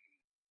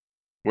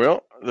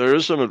 Well, there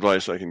is some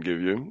advice I can give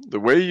you. The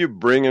way you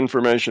bring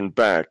information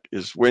back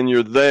is when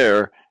you're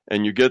there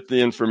and you get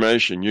the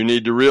information, you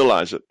need to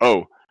realize it.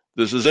 Oh,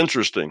 this is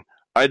interesting.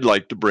 I'd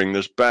like to bring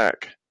this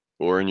back.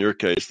 Or in your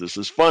case, this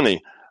is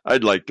funny.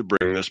 I'd like to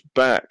bring this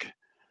back.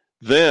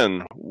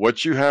 Then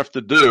what you have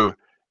to do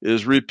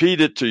is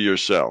repeat it to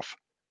yourself.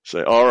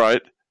 Say, all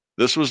right,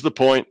 this was the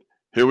point.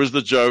 Here was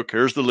the joke.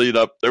 Here's the lead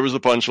up. There was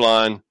the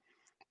punchline.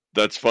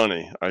 That's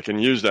funny. I can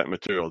use that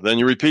material. Then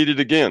you repeat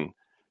it again.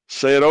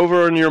 Say it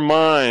over in your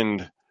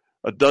mind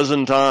a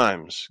dozen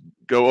times.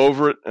 Go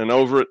over it and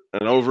over it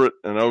and over it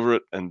and over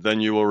it, and then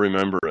you will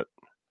remember it.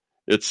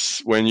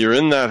 It's when you're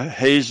in that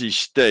hazy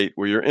state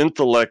where your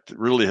intellect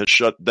really has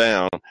shut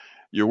down,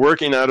 you're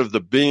working out of the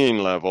being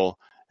level,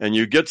 and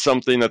you get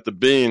something at the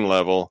being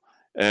level,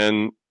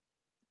 and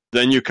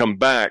then you come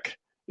back,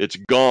 it's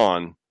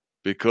gone,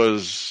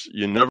 because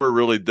you never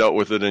really dealt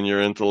with it in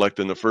your intellect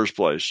in the first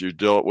place. You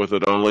dealt with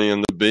it only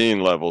in the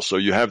being level. So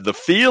you have the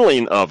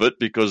feeling of it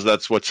because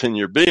that's what's in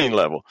your being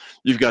level.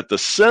 You've got the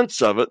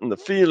sense of it and the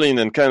feeling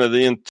and kind of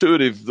the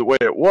intuitive, the way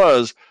it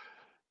was,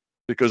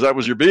 because that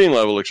was your being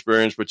level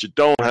experience, but you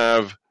don't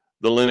have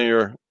the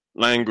linear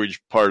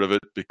language part of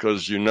it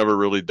because you never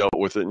really dealt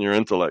with it in your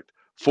intellect.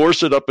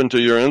 Force it up into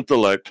your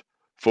intellect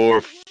for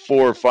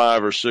 4 or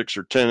 5 or 6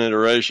 or 10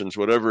 iterations,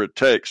 whatever it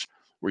takes,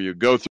 where you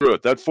go through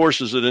it. That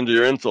forces it into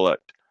your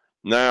intellect.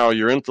 Now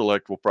your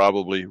intellect will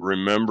probably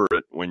remember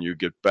it when you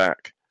get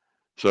back.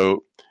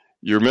 So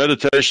your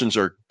meditations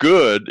are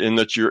good in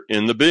that you're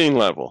in the being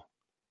level,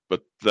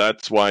 but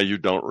that's why you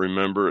don't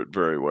remember it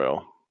very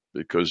well,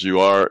 because you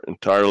are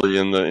entirely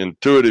in the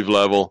intuitive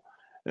level,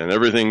 and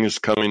everything is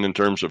coming in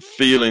terms of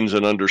feelings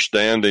and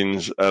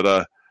understandings at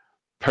a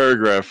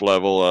paragraph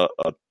level,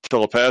 a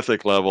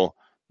telepathic level,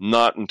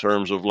 not in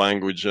terms of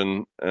language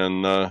and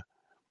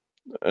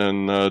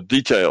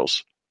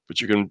details.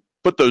 But you can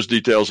put those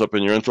details up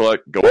in your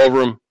intellect, go over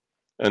them,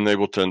 and they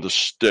will tend to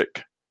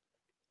stick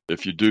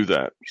if you do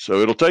that. So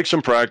it'll take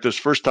some practice.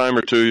 First time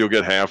or two, you'll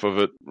get half of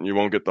it. You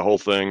won't get the whole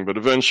thing, but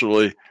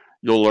eventually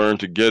you'll learn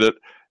to get it.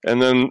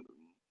 And then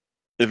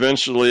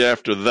eventually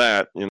after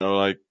that,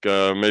 like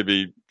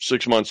maybe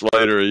 6 months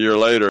later, a year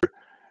later,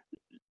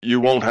 you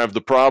won't have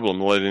the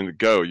problem letting it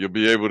go. You'll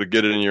be able to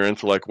get it in your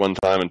intellect one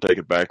time and take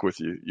it back with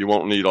you. You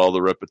won't need all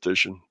the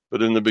repetition.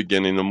 But in the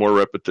beginning, the more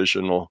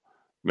repetition will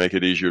make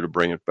it easier to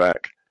bring it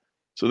back.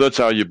 So that's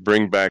how you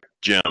bring back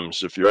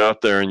gems. If you're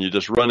out there and you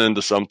just run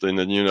into something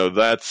and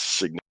that's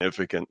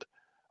significant,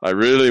 I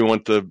really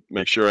want to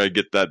make sure I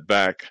get that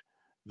back,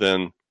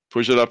 then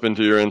push it up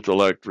into your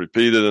intellect,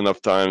 repeat it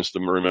enough times to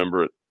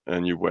remember it,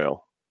 and you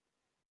will.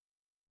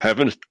 Have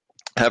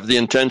the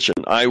intention.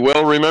 I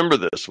will remember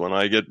this when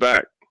I get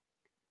back.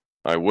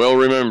 I will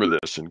remember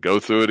this, and go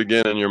through it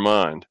again in your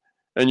mind,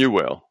 and you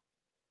will.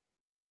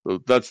 So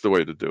that's the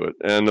way to do it.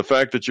 And the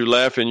fact that you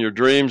laugh in your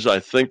dreams, I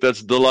think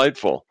that's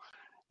delightful.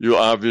 You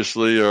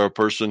obviously are a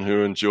person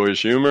who enjoys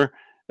humor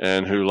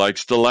and who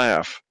likes to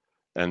laugh,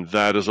 and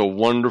that is a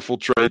wonderful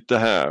trait to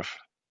have.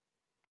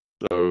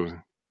 So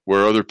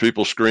where other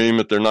people scream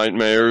at their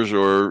nightmares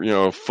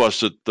or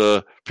fuss at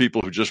the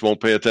people who just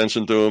won't pay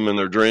attention to them in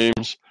their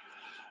dreams,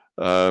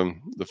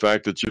 the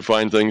fact that you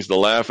find things to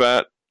laugh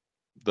at,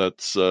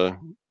 that's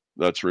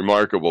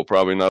remarkable.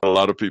 Probably not a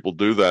lot of people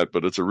do that,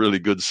 but it's a really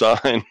good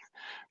sign,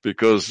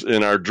 because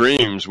in our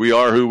dreams we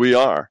are who we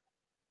are.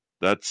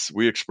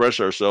 We express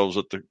ourselves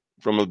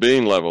from a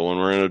being level when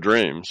we're in a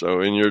dream.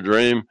 So in your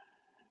dream,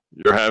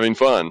 you're having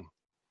fun,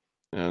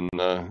 and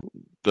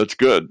that's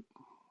good.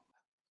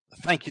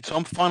 Thank you,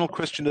 Tom. Final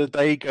question of the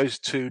day goes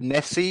to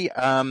Nessie.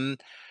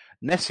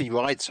 Nessie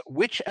writes,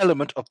 which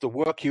element of the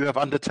work you have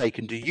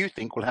undertaken do you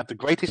think will have the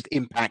greatest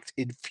impact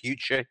in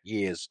future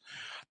years?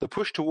 The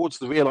push towards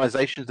the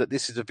realization that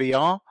this is a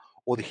VR,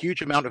 or the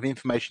huge amount of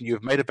information you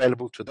have made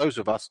available to those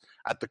of us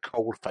at the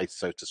cold face,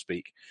 so to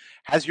speak?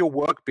 Has your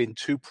work been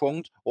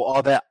two-pronged, or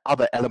are there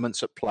other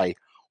elements at play?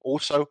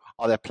 Also,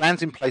 are there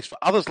plans in place for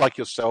others like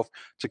yourself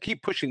to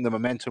keep pushing the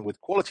momentum with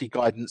quality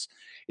guidance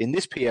in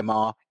this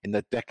PMR in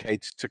the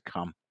decades to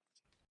come?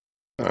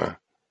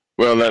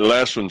 Well, that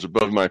last one's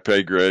above my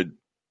pay grade.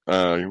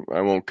 I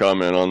won't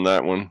comment on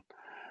that one.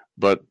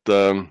 But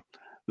the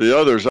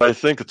others, I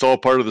think it's all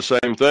part of the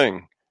same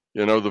thing.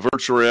 You know, the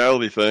virtual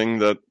reality thing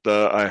that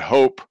I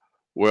hope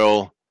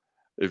will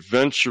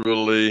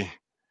eventually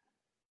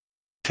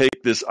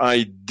take this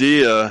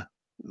idea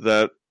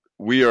that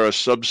we are a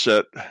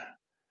subset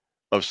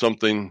of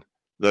something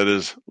that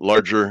is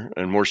larger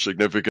and more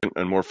significant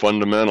and more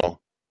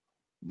fundamental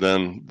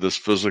than this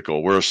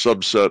physical. We're a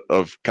subset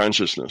of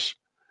consciousness,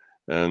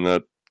 and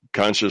that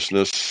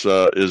consciousness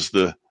is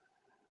the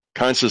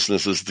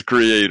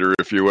creator,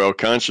 if you will.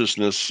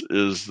 Consciousness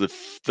is the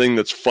thing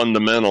that's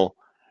fundamental,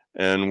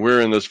 and we're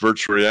in this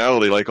virtual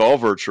reality, like all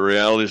virtual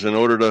realities, in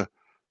order to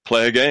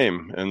play a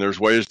game, and there's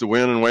ways to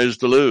win and ways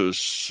to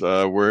lose.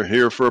 We're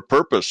here for a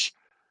purpose,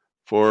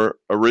 for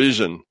a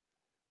reason,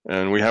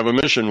 and we have a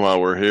mission while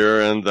we're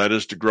here, and that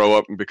is to grow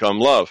up and become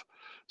love.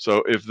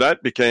 So if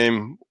that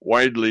became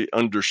widely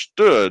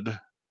understood,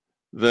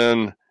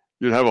 then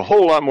you'd have a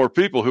whole lot more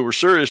people who were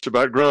serious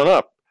about growing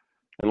up.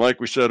 And like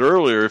we said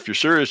earlier, if you're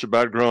serious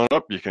about growing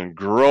up, you can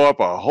grow up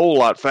a whole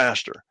lot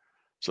faster.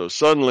 So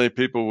suddenly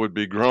people would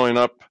be growing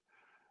up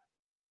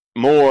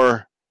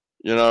more,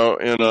 you know,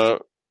 in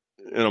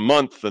a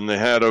month than they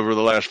had over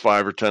the last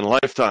 5 or 10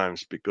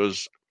 lifetimes,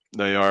 because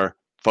they are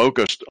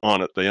focused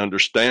on it. They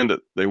understand it.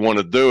 They want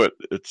to do it.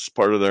 It's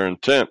part of their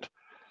intent.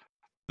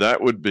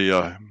 That would be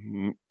a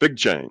big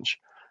change.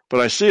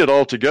 But I see it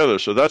all together.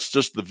 So that's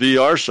just the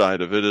VR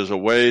side of it, is a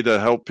way to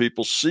help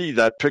people see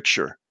that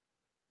picture,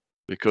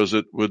 because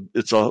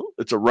it's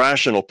a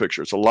rational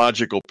picture. It's a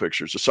logical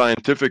picture. It's a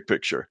scientific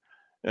picture.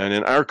 And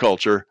in our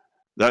culture,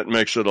 that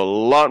makes it a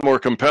lot more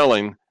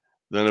compelling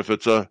than if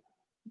it's a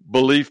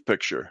belief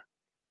picture.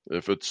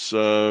 If it's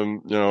a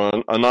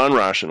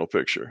non-rational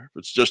picture. If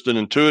it's just an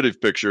intuitive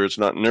picture, it's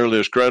not nearly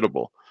as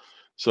credible.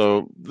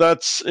 So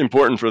that's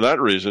important for that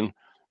reason.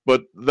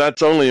 But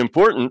that's only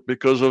important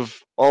because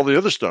of all the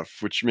other stuff,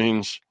 which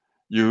means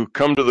you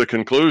come to the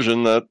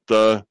conclusion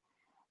that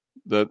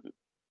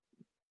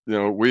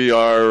we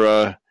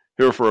are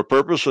here for a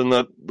purpose, and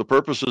that the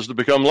purpose is to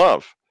become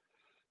love.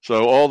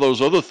 So all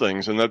those other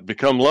things, and that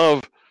become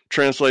love,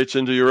 translates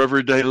into your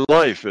everyday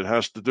life. It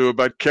has to do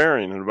about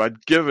caring and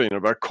about giving,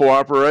 about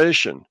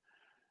cooperation,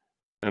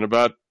 and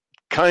about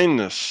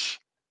kindness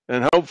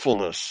and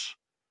helpfulness,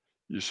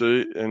 you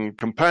see, and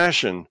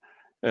compassion.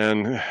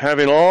 And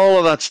having all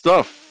of that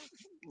stuff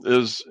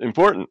is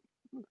important.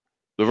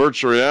 The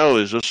virtual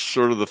reality is just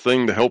sort of the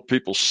thing to help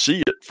people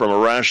see it from a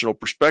rational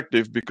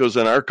perspective, because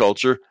in our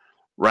culture,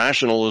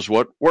 rational is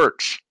what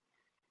works.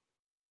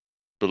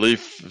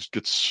 Belief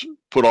gets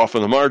put off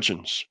in the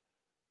margins.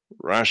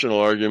 Rational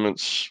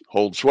arguments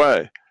hold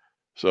sway.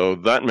 So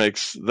that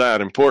makes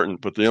that important.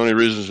 But the only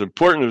reason it's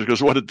important is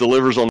because what it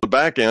delivers on the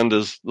back end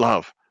is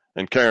love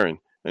and caring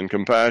and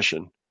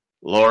compassion,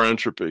 lower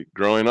entropy,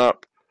 growing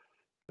up.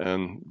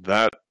 And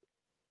that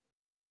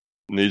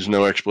needs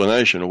no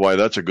explanation of why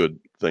that's a good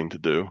thing to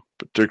do,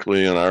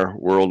 particularly in our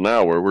world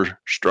now where we're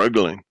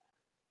struggling.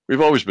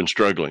 We've always been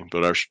struggling,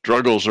 but our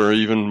struggles are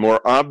even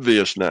more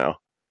obvious now.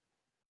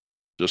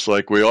 Just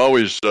like we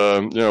always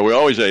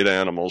ate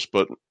animals,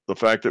 but the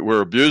fact that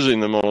we're abusing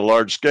them on a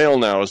large scale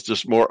now is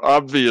just more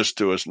obvious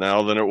to us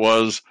now than it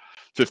was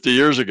 50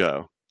 years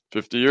ago.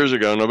 50 years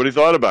ago, nobody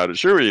thought about it.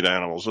 Sure, we eat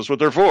animals. That's what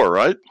they're for,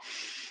 right?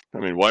 I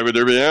mean, why would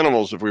there be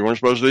animals if we weren't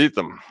supposed to eat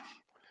them?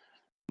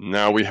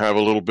 Now we have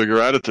a little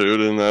bigger attitude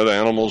in that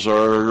animals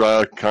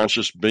are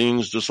conscious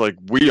beings just like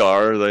we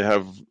are. They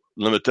have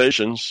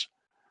limitations,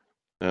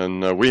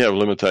 and we have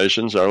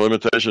limitations. Our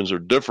limitations are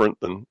different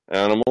than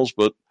animals,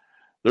 but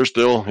they're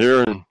still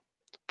here and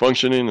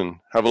functioning and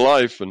have a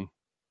life. And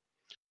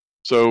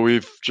so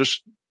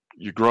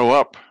you grow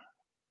up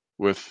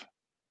with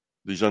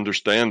these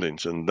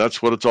understandings, and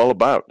that's what it's all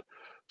about.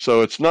 So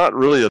it's not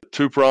really a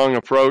two-prong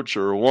approach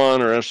or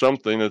one or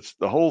something. It's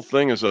the whole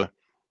thing is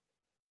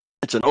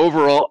it's an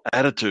overall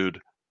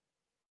attitude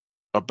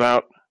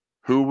about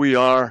who we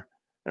are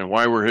and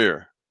why we're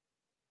here.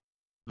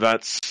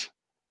 That's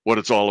what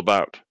it's all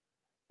about.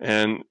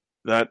 And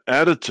that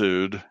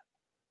attitude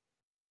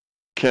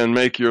can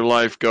make your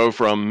life go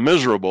from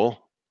miserable,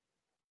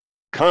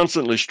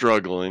 constantly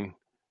struggling,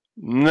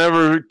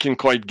 never can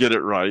quite get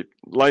it right.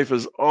 Life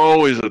is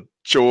always a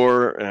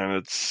chore, and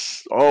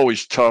it's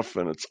always tough,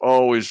 and it's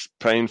always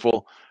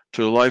painful,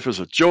 to life is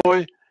a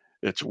joy.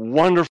 It's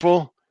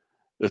wonderful.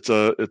 It's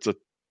a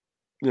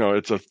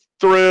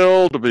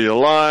thrill to be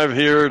alive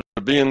here,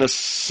 to be in this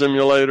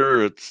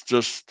simulator. It's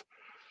just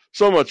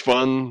so much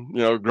fun,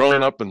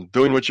 growing up and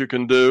doing what you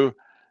can do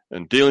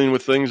and dealing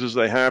with things as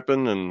they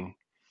happen. And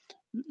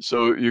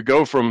so you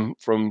go from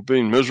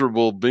being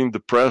miserable, being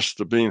depressed,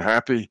 to being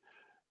happy,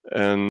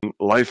 and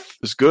life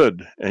is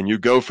good. And you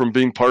go from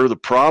being part of the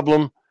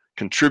problem,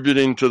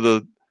 contributing to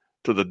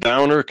the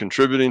downer,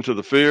 contributing to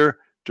the fear,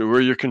 to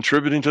where you're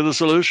contributing to the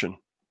solution.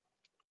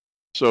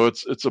 So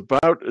it's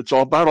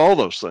all about all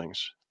those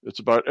things. It's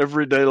about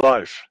everyday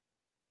life.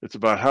 It's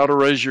about how to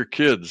raise your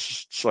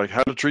kids. It's like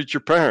how to treat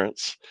your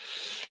parents.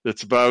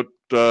 It's about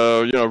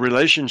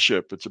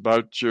relationship. It's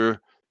about your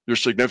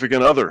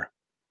significant other.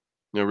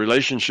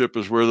 Relationship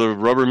is where the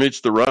rubber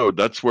meets the road.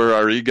 That's where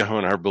our ego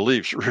and our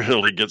beliefs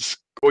really get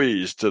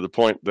squeezed to the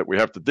point that we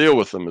have to deal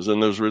with them, is in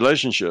those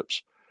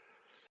relationships.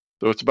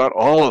 So it's about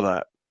all of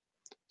that.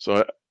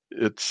 So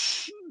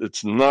it's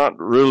not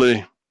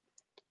really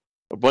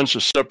a bunch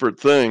of separate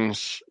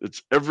things.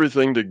 It's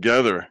everything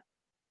together,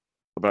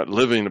 about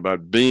living,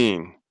 about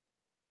being.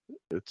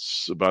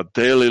 It's about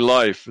daily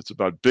life. It's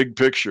about big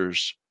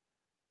pictures.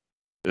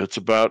 It's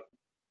about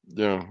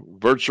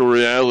virtual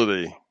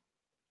reality.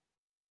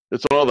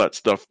 It's all that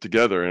stuff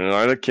together, and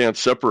I can't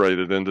separate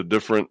it into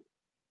different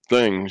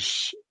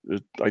things.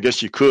 I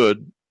guess you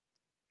could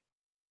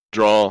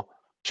draw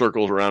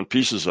circles around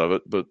pieces of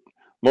it, but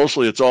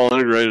mostly it's all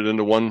integrated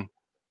into one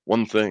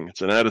thing.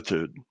 It's an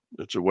attitude.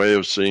 It's a way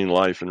of seeing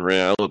life and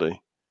reality,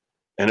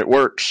 and it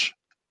works.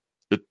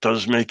 It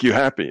does make you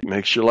happy. It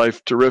makes your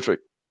life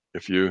terrific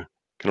if you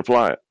can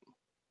apply it.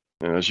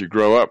 And as you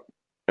grow up,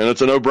 and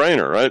it's a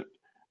no-brainer, right?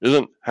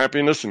 Isn't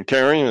happiness and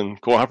caring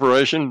and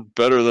cooperation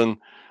better than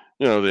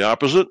the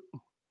opposite?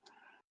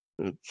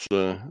 It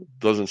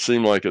doesn't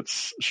seem like it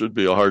should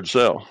be a hard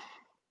sell.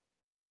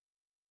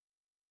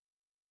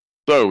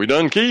 So, we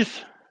done,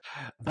 Keith?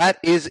 That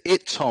is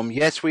it, Tom.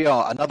 Yes, we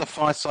are. Another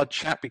Fireside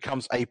Chat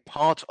becomes a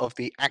part of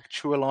the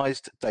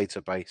actualized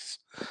database.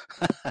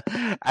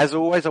 As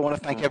always, I want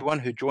to thank everyone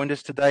who joined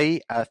us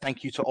today.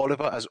 Thank you to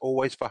Oliver, as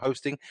always, for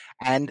hosting,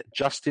 and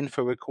Justin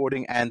for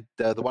recording, and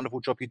the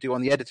wonderful job you do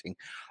on the editing.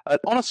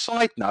 On a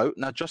side note,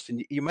 now,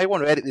 Justin, you may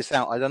want to edit this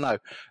out. I don't know.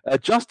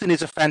 Justin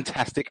is a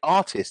fantastic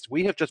artist.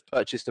 We have just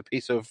purchased a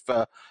piece of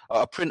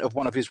a print of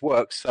one of his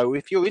works. So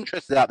if you're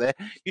interested out there,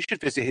 you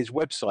should visit his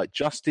website,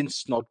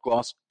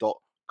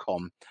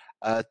 justinsnodgrass.com.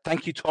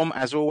 Thank you, Tom,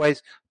 as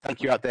always.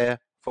 Thank you out there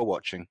for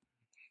watching.